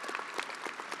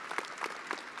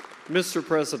 Mr.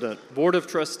 President, Board of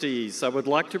Trustees, I would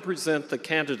like to present the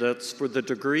candidates for the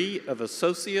degree of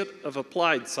Associate of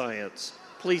Applied Science.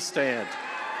 Please stand.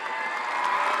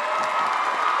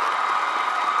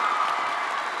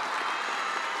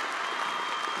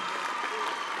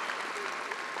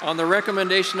 On the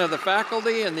recommendation of the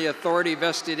faculty and the authority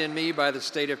vested in me by the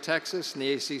state of Texas and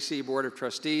the ACC Board of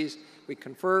Trustees, we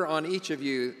confer on each of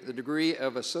you the degree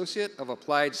of Associate of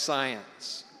Applied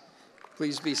Science.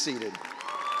 Please be seated.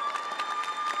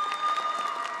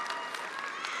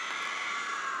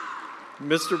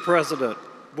 Mr. President,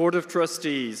 Board of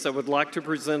Trustees, I would like to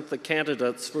present the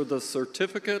candidates for the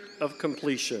Certificate of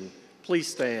Completion. Please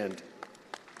stand.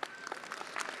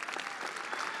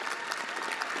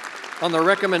 On the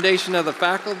recommendation of the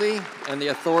faculty and the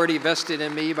authority vested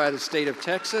in me by the state of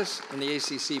Texas and the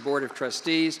ACC Board of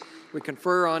Trustees, we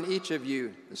confer on each of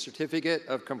you the Certificate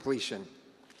of Completion.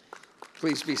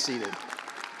 Please be seated.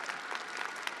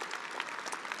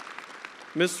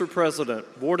 Mr.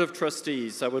 President, Board of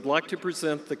Trustees, I would like to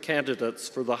present the candidates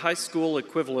for the High School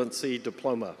Equivalency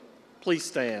Diploma. Please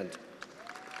stand.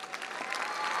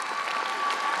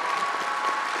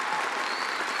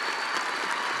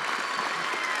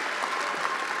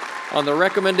 On the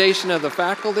recommendation of the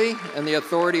faculty and the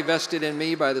authority vested in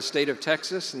me by the state of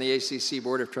Texas and the ACC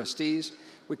Board of Trustees,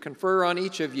 we confer on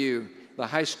each of you the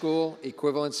High School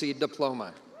Equivalency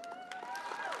Diploma.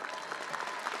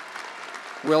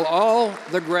 Will all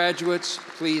the graduates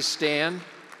please stand?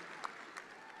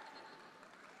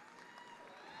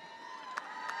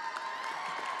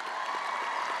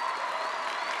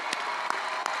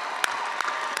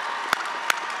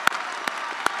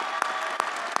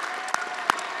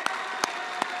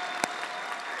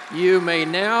 You may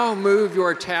now move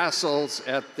your tassels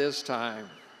at this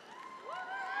time.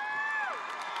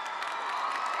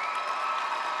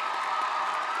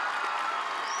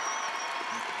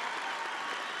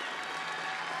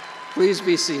 Please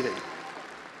be seated.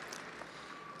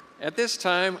 At this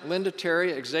time, Linda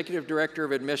Terry, Executive Director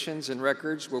of Admissions and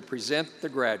Records, will present the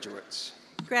graduates.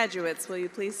 Graduates, will you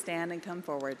please stand and come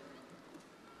forward?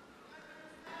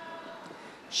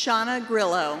 Shauna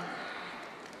Grillo.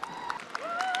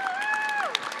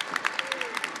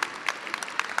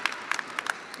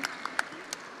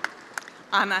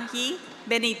 Anahi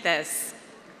Benitez.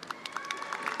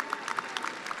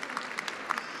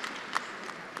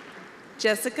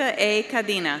 Jessica A.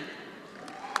 Cadena.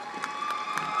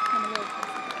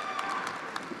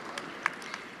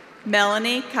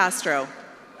 Melanie Castro.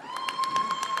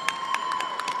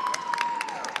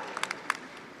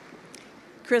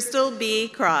 Crystal B.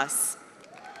 Cross.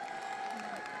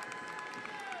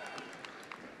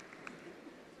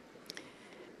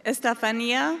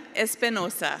 Estefania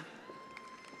Espinosa.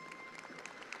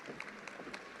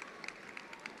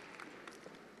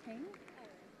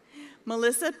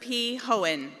 Melissa P.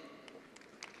 Hohen.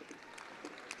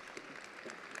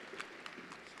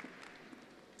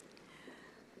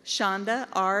 Shonda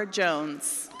R.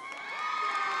 Jones.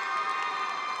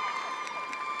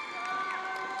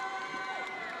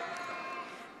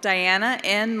 Diana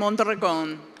N.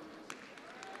 Mondragon.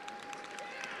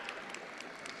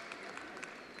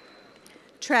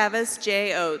 Travis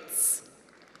J. Oates.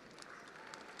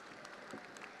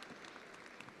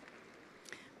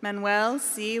 Manuel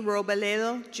C.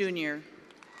 Robledo, Jr.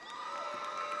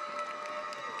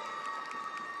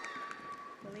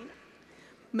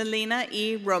 Melina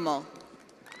E. Rommel.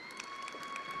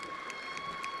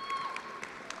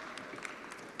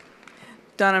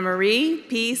 Donna Marie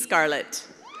P. Scarlett.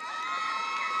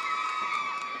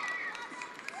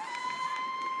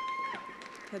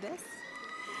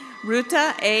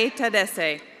 Ruta A.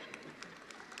 Tadesse.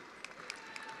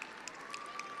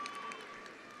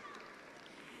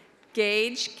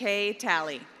 Gage K.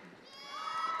 Talley.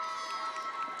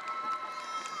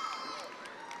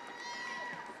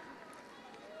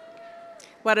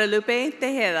 Guadalupe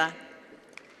Tejeda.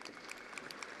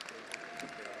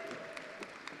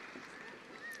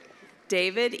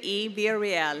 David E.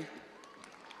 Villarreal.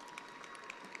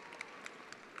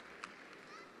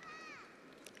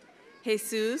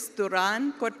 Jesus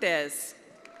Duran Cortez.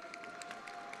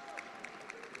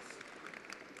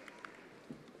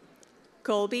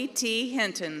 Colby T.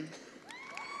 Hinton.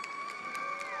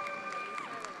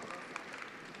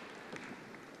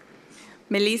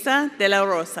 Melissa de la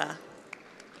Rosa.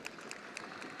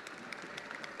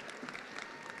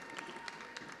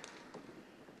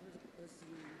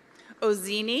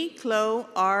 Ozini Chloe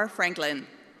R. Franklin.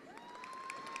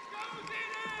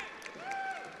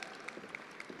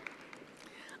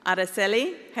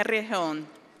 Araceli Herrejon.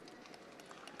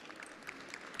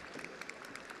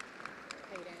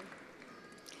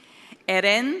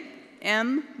 Eren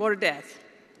M. Bordeth.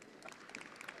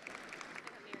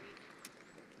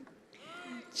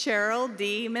 Cheryl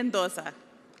D. Mendoza.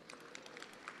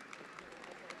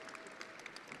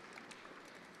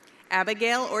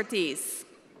 Abigail Ortiz.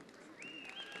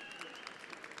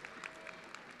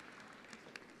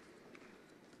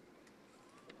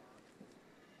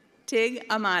 Tig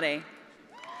Amare.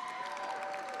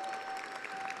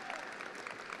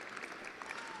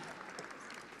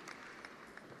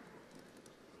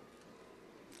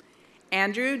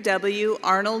 Andrew W.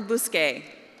 Arnold Bousquet.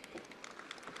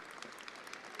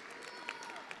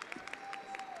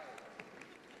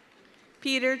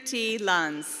 Peter T.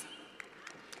 Lanz.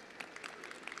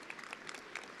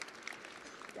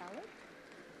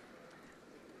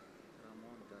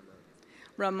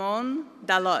 Ramon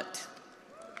Dalot.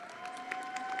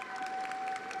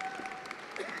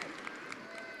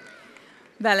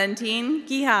 Valentin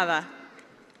Quijada.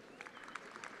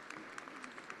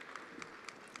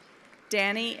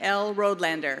 Danny L.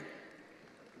 Rodlander.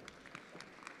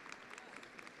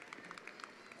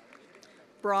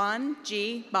 Braun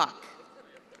G. Bach.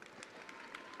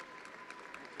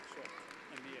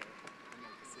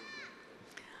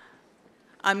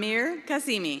 Amir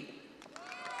Kasimi.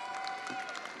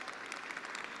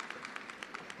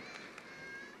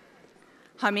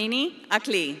 Hamini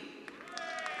Akli.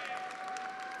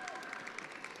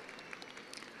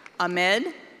 Ahmed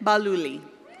Baluli.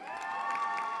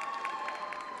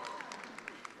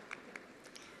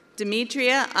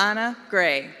 Demetria Anna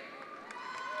Gray.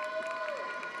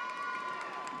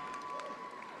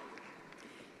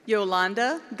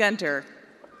 Yolanda Gunter.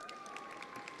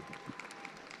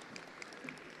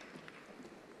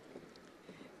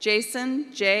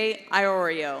 Jason J.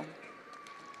 Iorio.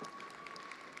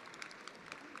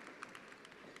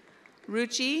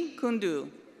 Ruchi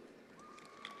Kundu.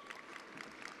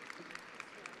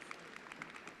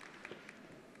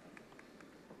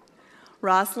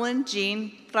 Rosalind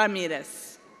Jean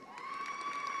Ramirez.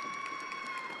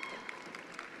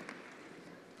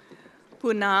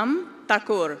 Poonam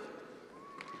Thakur.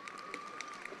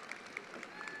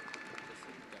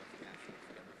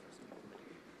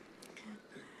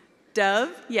 Dove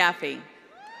Yaffe.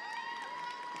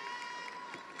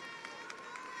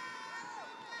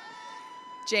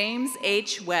 James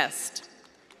H. West.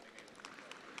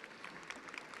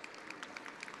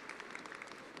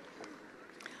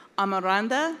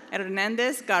 Amaranda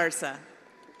Hernandez Garza.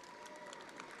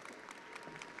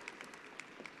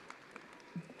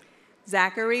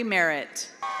 Zachary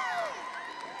Merritt.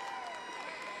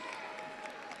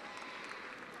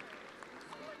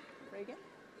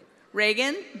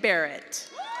 Reagan Barrett.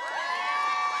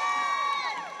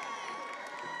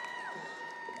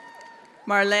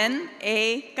 Marlene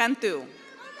A. Cantu.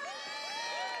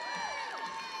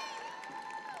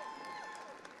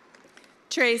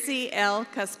 Tracy L.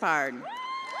 Caspard.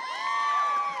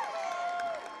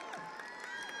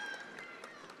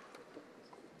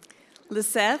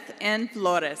 Liseth N.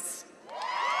 Flores.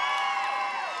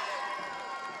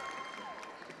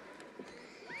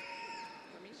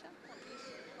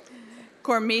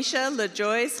 Cormisha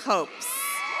LaJoyce Hopes.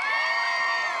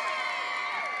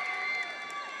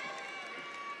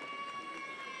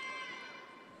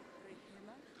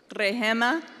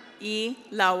 Rehema E.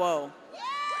 Lawo.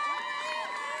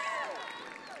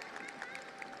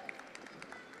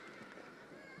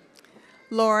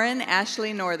 Lauren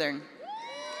Ashley Northern.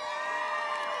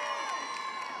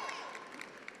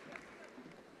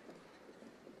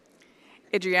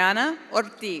 Adriana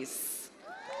Ortiz.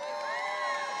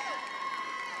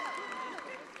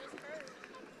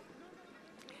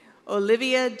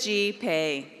 Olivia G.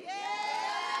 Pay.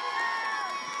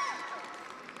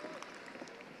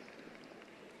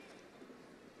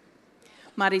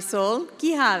 Marisol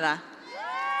Quijada.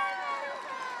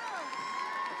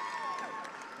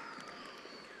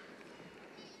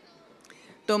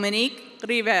 Dominique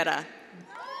Rivera.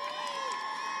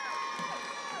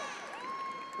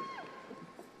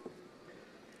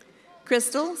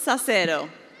 Crystal Sacero.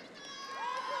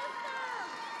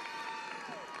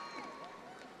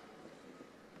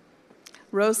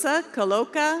 Rosa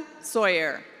Caloca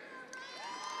Sawyer.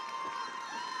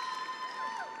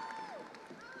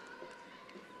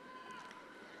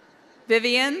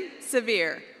 Vivian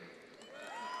Severe.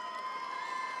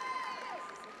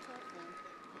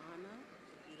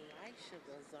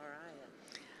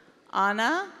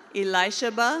 Anna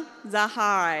Elishaba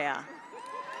Zahariah.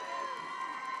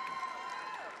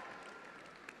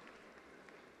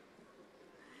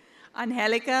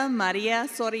 Angelica Maria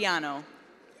Soriano.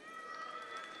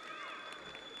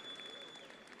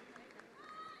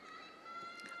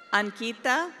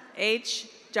 Ankita H.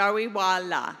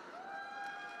 Jariwala.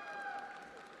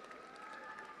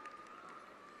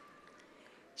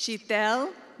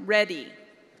 Sheetal Reddy.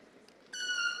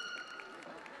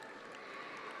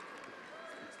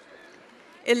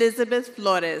 Elizabeth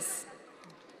Flores.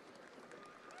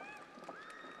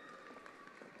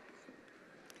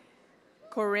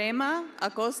 Corema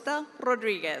Acosta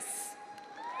Rodriguez.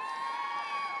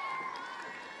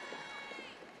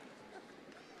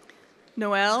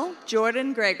 Noel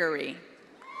Jordan Gregory.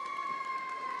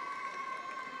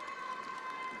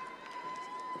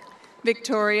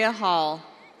 Victoria Hall.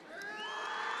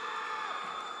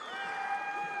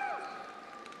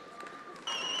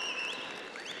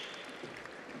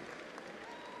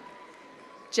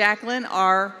 Jacqueline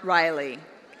R. Riley.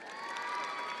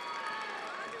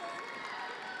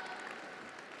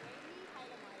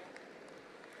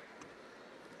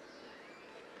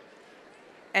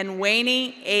 And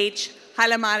Wayne H.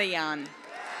 Halamarian.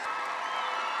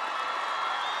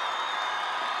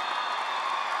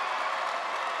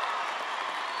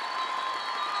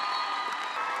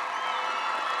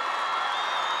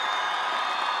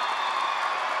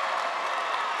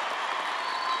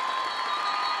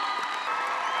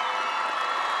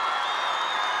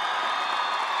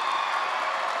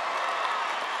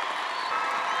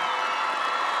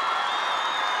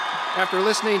 After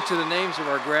listening to the names of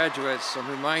our graduates, I'm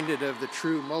reminded of the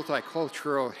true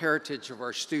multicultural heritage of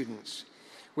our students.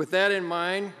 With that in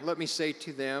mind, let me say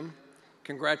to them,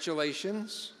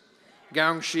 congratulations,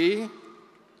 Gangxi,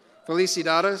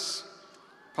 Felicidades,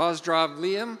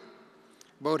 Pozdravliam,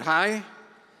 Bodhai,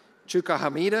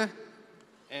 Chukahamida,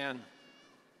 and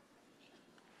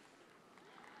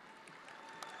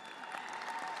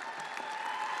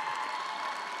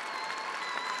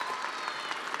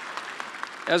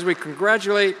as we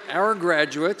congratulate our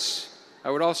graduates,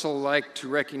 I would also like to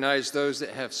recognize those that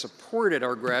have supported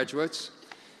our graduates.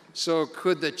 So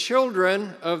could the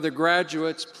children of the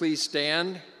graduates please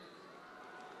stand?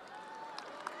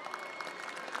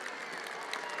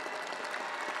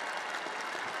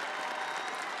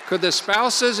 Could the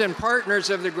spouses and partners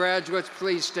of the graduates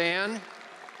please stand?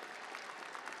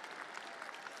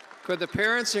 Could the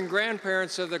parents and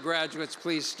grandparents of the graduates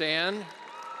please stand?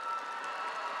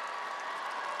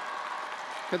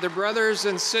 Could the brothers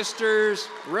and sisters,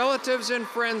 relatives and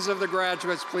friends of the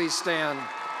graduates please stand?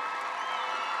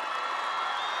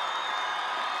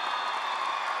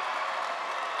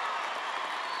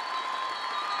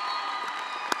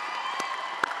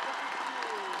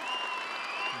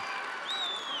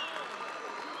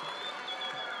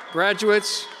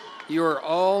 Graduates, you are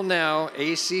all now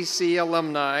ACC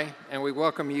alumni, and we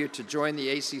welcome you to join the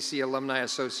ACC Alumni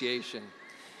Association.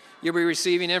 You'll be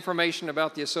receiving information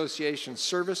about the association's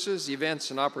services,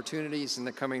 events, and opportunities in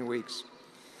the coming weeks.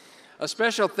 A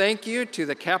special thank you to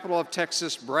the Capital of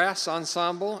Texas Brass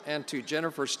Ensemble and to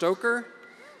Jennifer Stoker,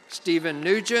 Stephen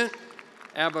Nugent,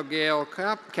 Abigail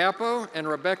Capo, and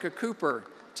Rebecca Cooper,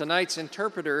 tonight's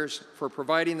interpreters, for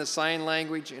providing the sign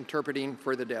language interpreting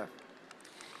for the deaf.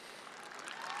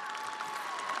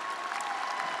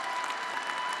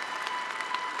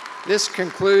 This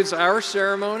concludes our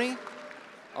ceremony.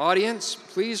 Audience,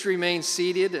 please remain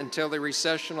seated until the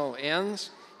recessional ends.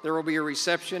 There will be a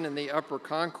reception in the upper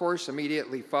concourse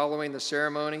immediately following the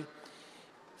ceremony.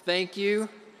 Thank you,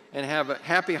 and have a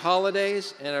happy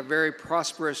holidays and a very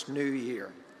prosperous new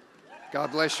year.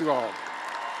 God bless you all.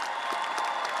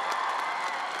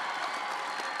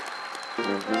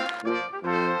 Thank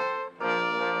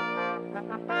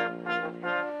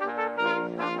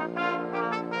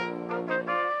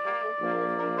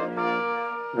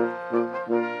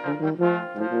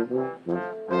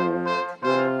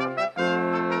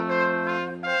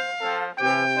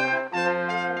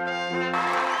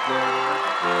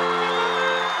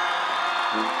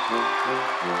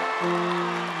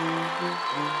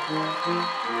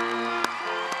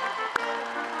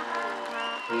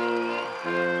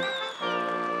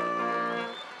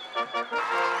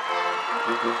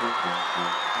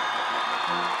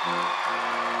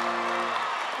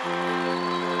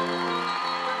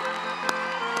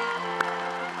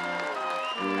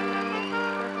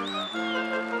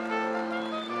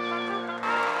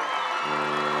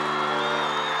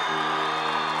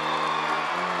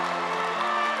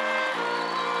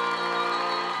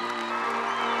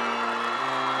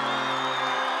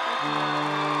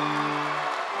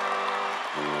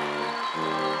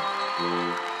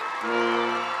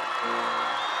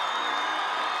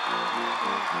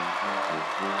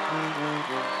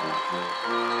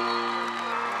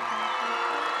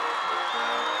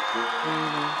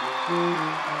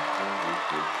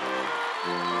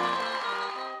you.